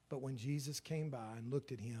 But when Jesus came by and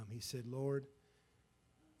looked at him, he said, Lord,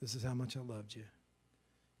 this is how much I loved you.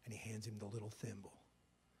 And he hands him the little thimble.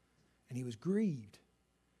 And he was grieved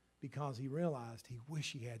because he realized he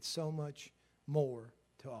wished he had so much more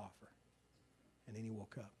to offer. And then he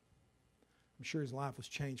woke up. I'm sure his life was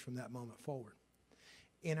changed from that moment forward.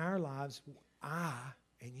 In our lives, I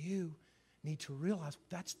and you need to realize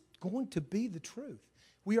that's going to be the truth.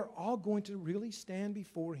 We are all going to really stand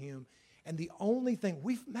before him. And the only thing,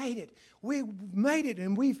 we've made it. We've made it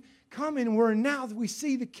and we've come in and now we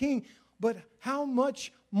see the King. But how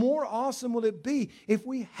much more awesome will it be if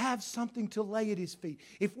we have something to lay at his feet?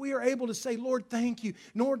 If we are able to say, Lord, thank you.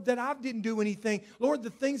 Lord, that I didn't do anything. Lord,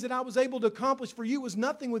 the things that I was able to accomplish for you was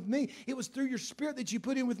nothing with me. It was through your Spirit that you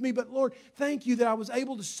put in with me. But Lord, thank you that I was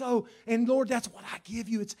able to sow. And Lord, that's what I give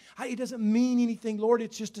you. It doesn't mean anything, Lord.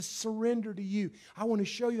 It's just a surrender to you. I want to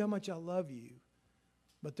show you how much I love you.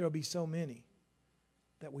 But there'll be so many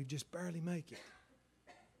that we just barely make it.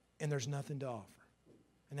 And there's nothing to offer.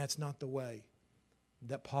 And that's not the way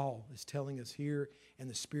that Paul is telling us here, and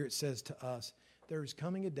the Spirit says to us, there is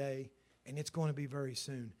coming a day, and it's going to be very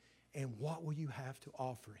soon. And what will you have to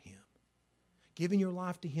offer him? Giving your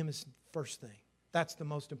life to him is the first thing. That's the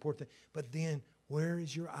most important thing. But then, where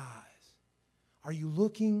is your eyes? Are you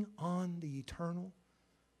looking on the eternal?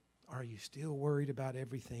 Or are you still worried about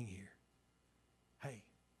everything here? Hey,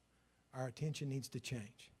 our attention needs to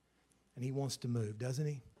change. And he wants to move, doesn't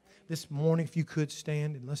he? This morning, if you could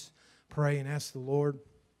stand and let's pray and ask the Lord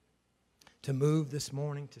to move this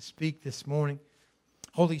morning, to speak this morning.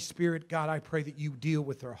 Holy Spirit, God, I pray that you deal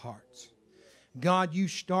with our hearts. God, you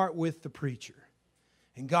start with the preacher.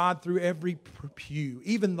 And God, through every pew,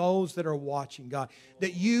 even those that are watching, God,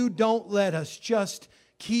 that you don't let us just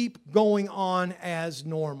keep going on as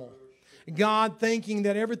normal. God, thinking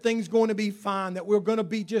that everything's going to be fine, that we're going to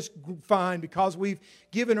be just fine because we've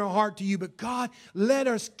given our heart to you. But God, let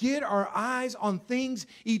us get our eyes on things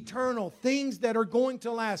eternal, things that are going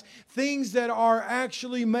to last, things that are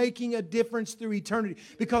actually making a difference through eternity.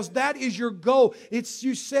 Because that is your goal.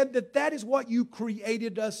 You said that is what you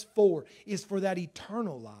created us for, is for that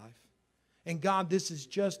eternal life. And God, this is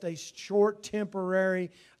just a short, temporary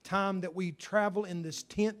time that we travel in this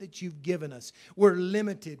tent that you've given us. We're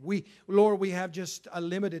limited. Lord, we have just a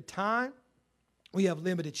limited time. We have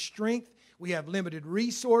limited strength. We have limited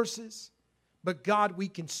resources. But God, we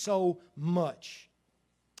can sow much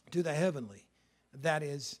to the heavenly that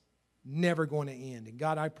is never going to end. And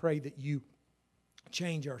God, I pray that you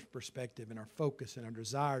change our perspective and our focus and our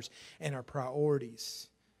desires and our priorities.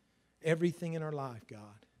 Everything in our life,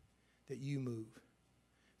 God, that you move.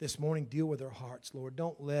 This morning, deal with our hearts, Lord.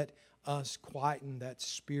 Don't let us quieten that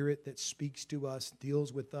spirit that speaks to us,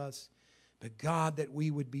 deals with us. But God, that we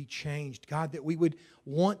would be changed. God, that we would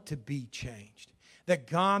want to be changed. That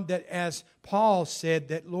God, that as Paul said,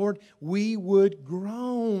 that Lord, we would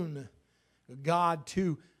groan, God,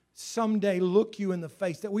 to someday look you in the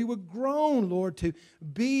face. That we would groan, Lord, to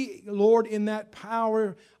be, Lord, in that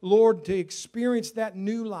power, Lord, to experience that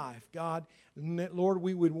new life, God. And that, Lord,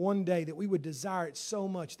 we would one day, that we would desire it so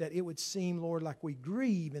much that it would seem, Lord, like we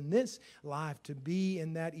grieve in this life to be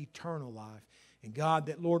in that eternal life. And God,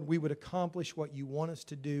 that, Lord, we would accomplish what you want us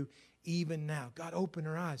to do even now. God, open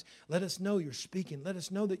our eyes. Let us know you're speaking. Let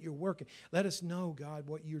us know that you're working. Let us know, God,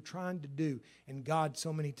 what you're trying to do. And God,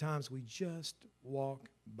 so many times we just walk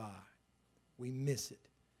by. We miss it.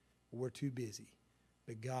 We're too busy.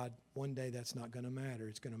 But God, one day that's not going to matter.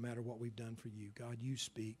 It's going to matter what we've done for you. God, you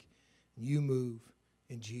speak. You move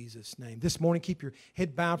in Jesus' name. This morning, keep your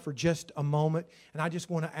head bowed for just a moment. And I just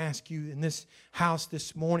want to ask you in this house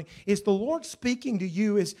this morning, is the Lord speaking to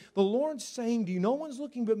you? Is the Lord saying to you, no one's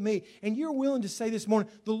looking but me? And you're willing to say this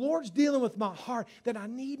morning, the Lord's dealing with my heart, that I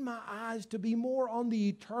need my eyes to be more on the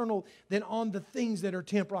eternal than on the things that are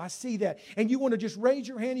temporal. I see that. And you want to just raise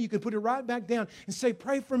your hand and you can put it right back down and say,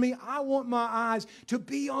 pray for me. I want my eyes to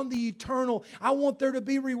be on the eternal. I want there to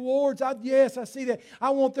be rewards. Yes, I see that. I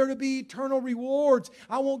want there to be eternal rewards.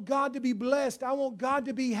 I want God to be blessed. I want God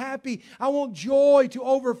to be happy. I want joy to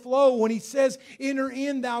overflow. When he says, enter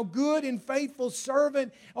in, thou good and faithful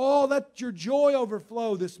servant, oh, let your joy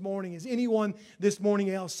overflow this morning. Is anyone this morning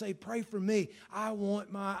else say, pray for me. I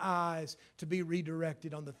want my eyes to be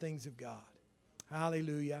redirected on the things of God.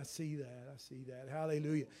 Hallelujah. I see that. I see that.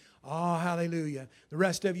 Hallelujah. Oh, hallelujah. The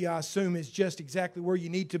rest of you, I assume, is just exactly where you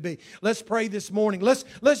need to be. Let's pray this morning.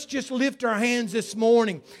 Let's just lift our hands this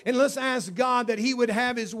morning and let's ask God that He would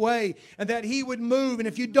have His way and that He would move. And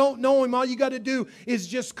if you don't know Him, all you got to do is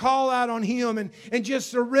just call out on Him and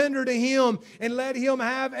just surrender to Him and let Him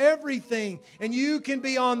have everything. And you can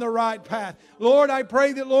be on the right path. Lord, I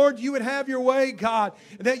pray that, Lord, you would have your way, God,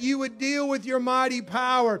 that you would deal with your mighty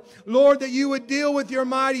power. Lord, that you would deal with your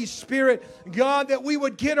mighty Spirit. God, that we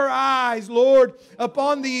would get our eyes, Lord,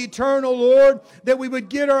 upon the eternal, Lord, that we would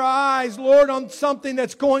get our eyes, Lord, on something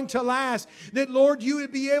that's going to last, that, Lord, you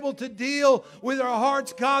would be able to deal with our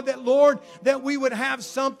hearts, God, that, Lord, that we would have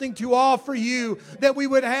something to offer you, that we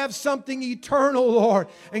would have something eternal, Lord,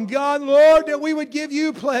 and God, Lord, that we would give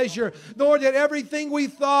you pleasure, Lord, that everything we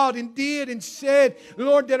thought and did and said,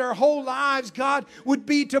 Lord, that our whole lives, God, would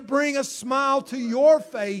be to bring a smile to your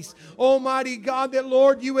face, Almighty God, that,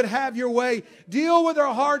 Lord, you would have your way. Deal with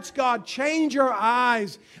our hearts, God. Change our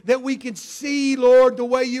eyes that we can see, Lord, the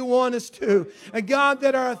way you want us to. And God,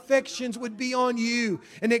 that our affections would be on you.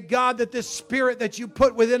 And that, God, that this Spirit that you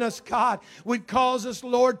put within us, God, would cause us,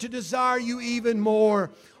 Lord, to desire you even more.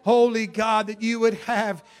 Holy God, that you would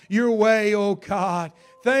have your way, oh God.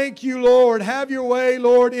 Thank you, Lord. Have your way,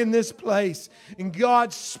 Lord, in this place. And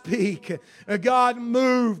God, speak. God,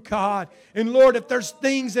 move, God. And Lord, if there's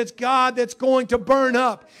things that's, God, that's going to burn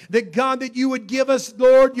up, that God, that you would give us,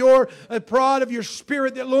 Lord, your prod of your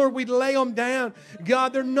Spirit, that, Lord, we'd lay them down.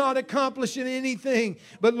 God, they're not accomplishing anything,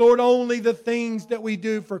 but, Lord, only the things that we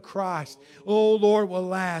do for Christ, oh, Lord, will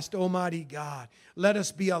last, Almighty God. Let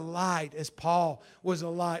us be a light as Paul was a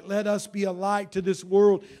light. Let us be a light to this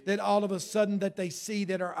world, that all of a sudden that they see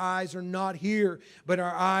that our eyes are not here, but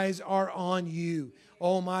our eyes are on you.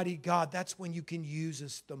 Almighty God, that's when you can use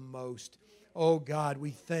us the most. Oh God,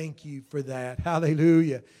 we thank you for that.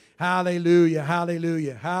 Hallelujah. Hallelujah.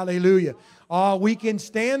 Hallelujah. Hallelujah. Oh, we can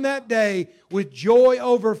stand that day with joy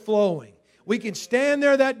overflowing. We can stand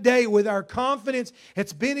there that day with our confidence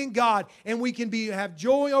it's been in God, and we can have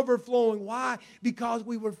joy overflowing. Why? Because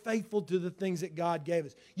we were faithful to the things that God gave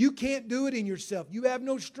us. You can't do it in yourself. You have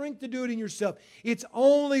no strength to do it in yourself. It's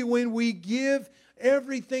only when we give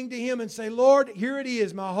everything to Him and say, Lord, here it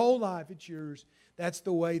is, my whole life, it's yours. That's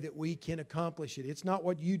the way that we can accomplish it. It's not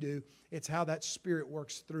what you do. It's how that Spirit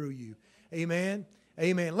works through you. Amen.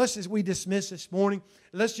 Amen. Let's, as we dismiss this morning,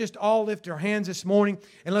 let's just all lift our hands this morning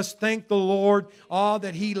and let's thank the Lord,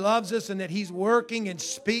 that He loves us and that He's working and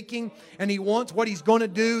speaking and He wants what He's going to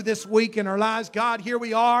do this week in our lives. God, here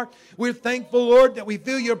we are. We're thankful, Lord, that we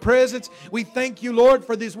feel your presence. We thank you, Lord,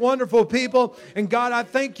 for these wonderful people. And God, I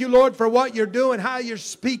thank you, Lord, for what you're doing, how you're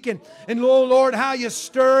speaking. And oh, Lord, how you're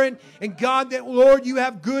stirring. And God, that, Lord, you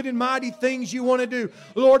have good and mighty things you want to do.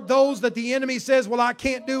 Lord, those that the enemy says, well, I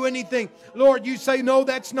can't do anything. Lord, you say, no,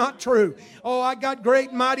 that's not true. Oh, I got great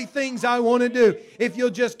and mighty things I want to do. If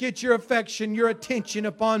you'll just get your affection, your attention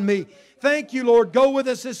upon me. Thank you, Lord. Go with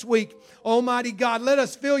us this week. Almighty God, let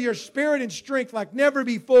us feel your Spirit and strength like never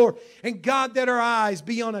before. And God, that our eyes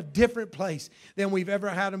be on a different place than we've ever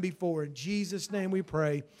had them before. In Jesus' name we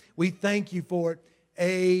pray. We thank you for it.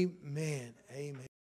 Amen. Amen.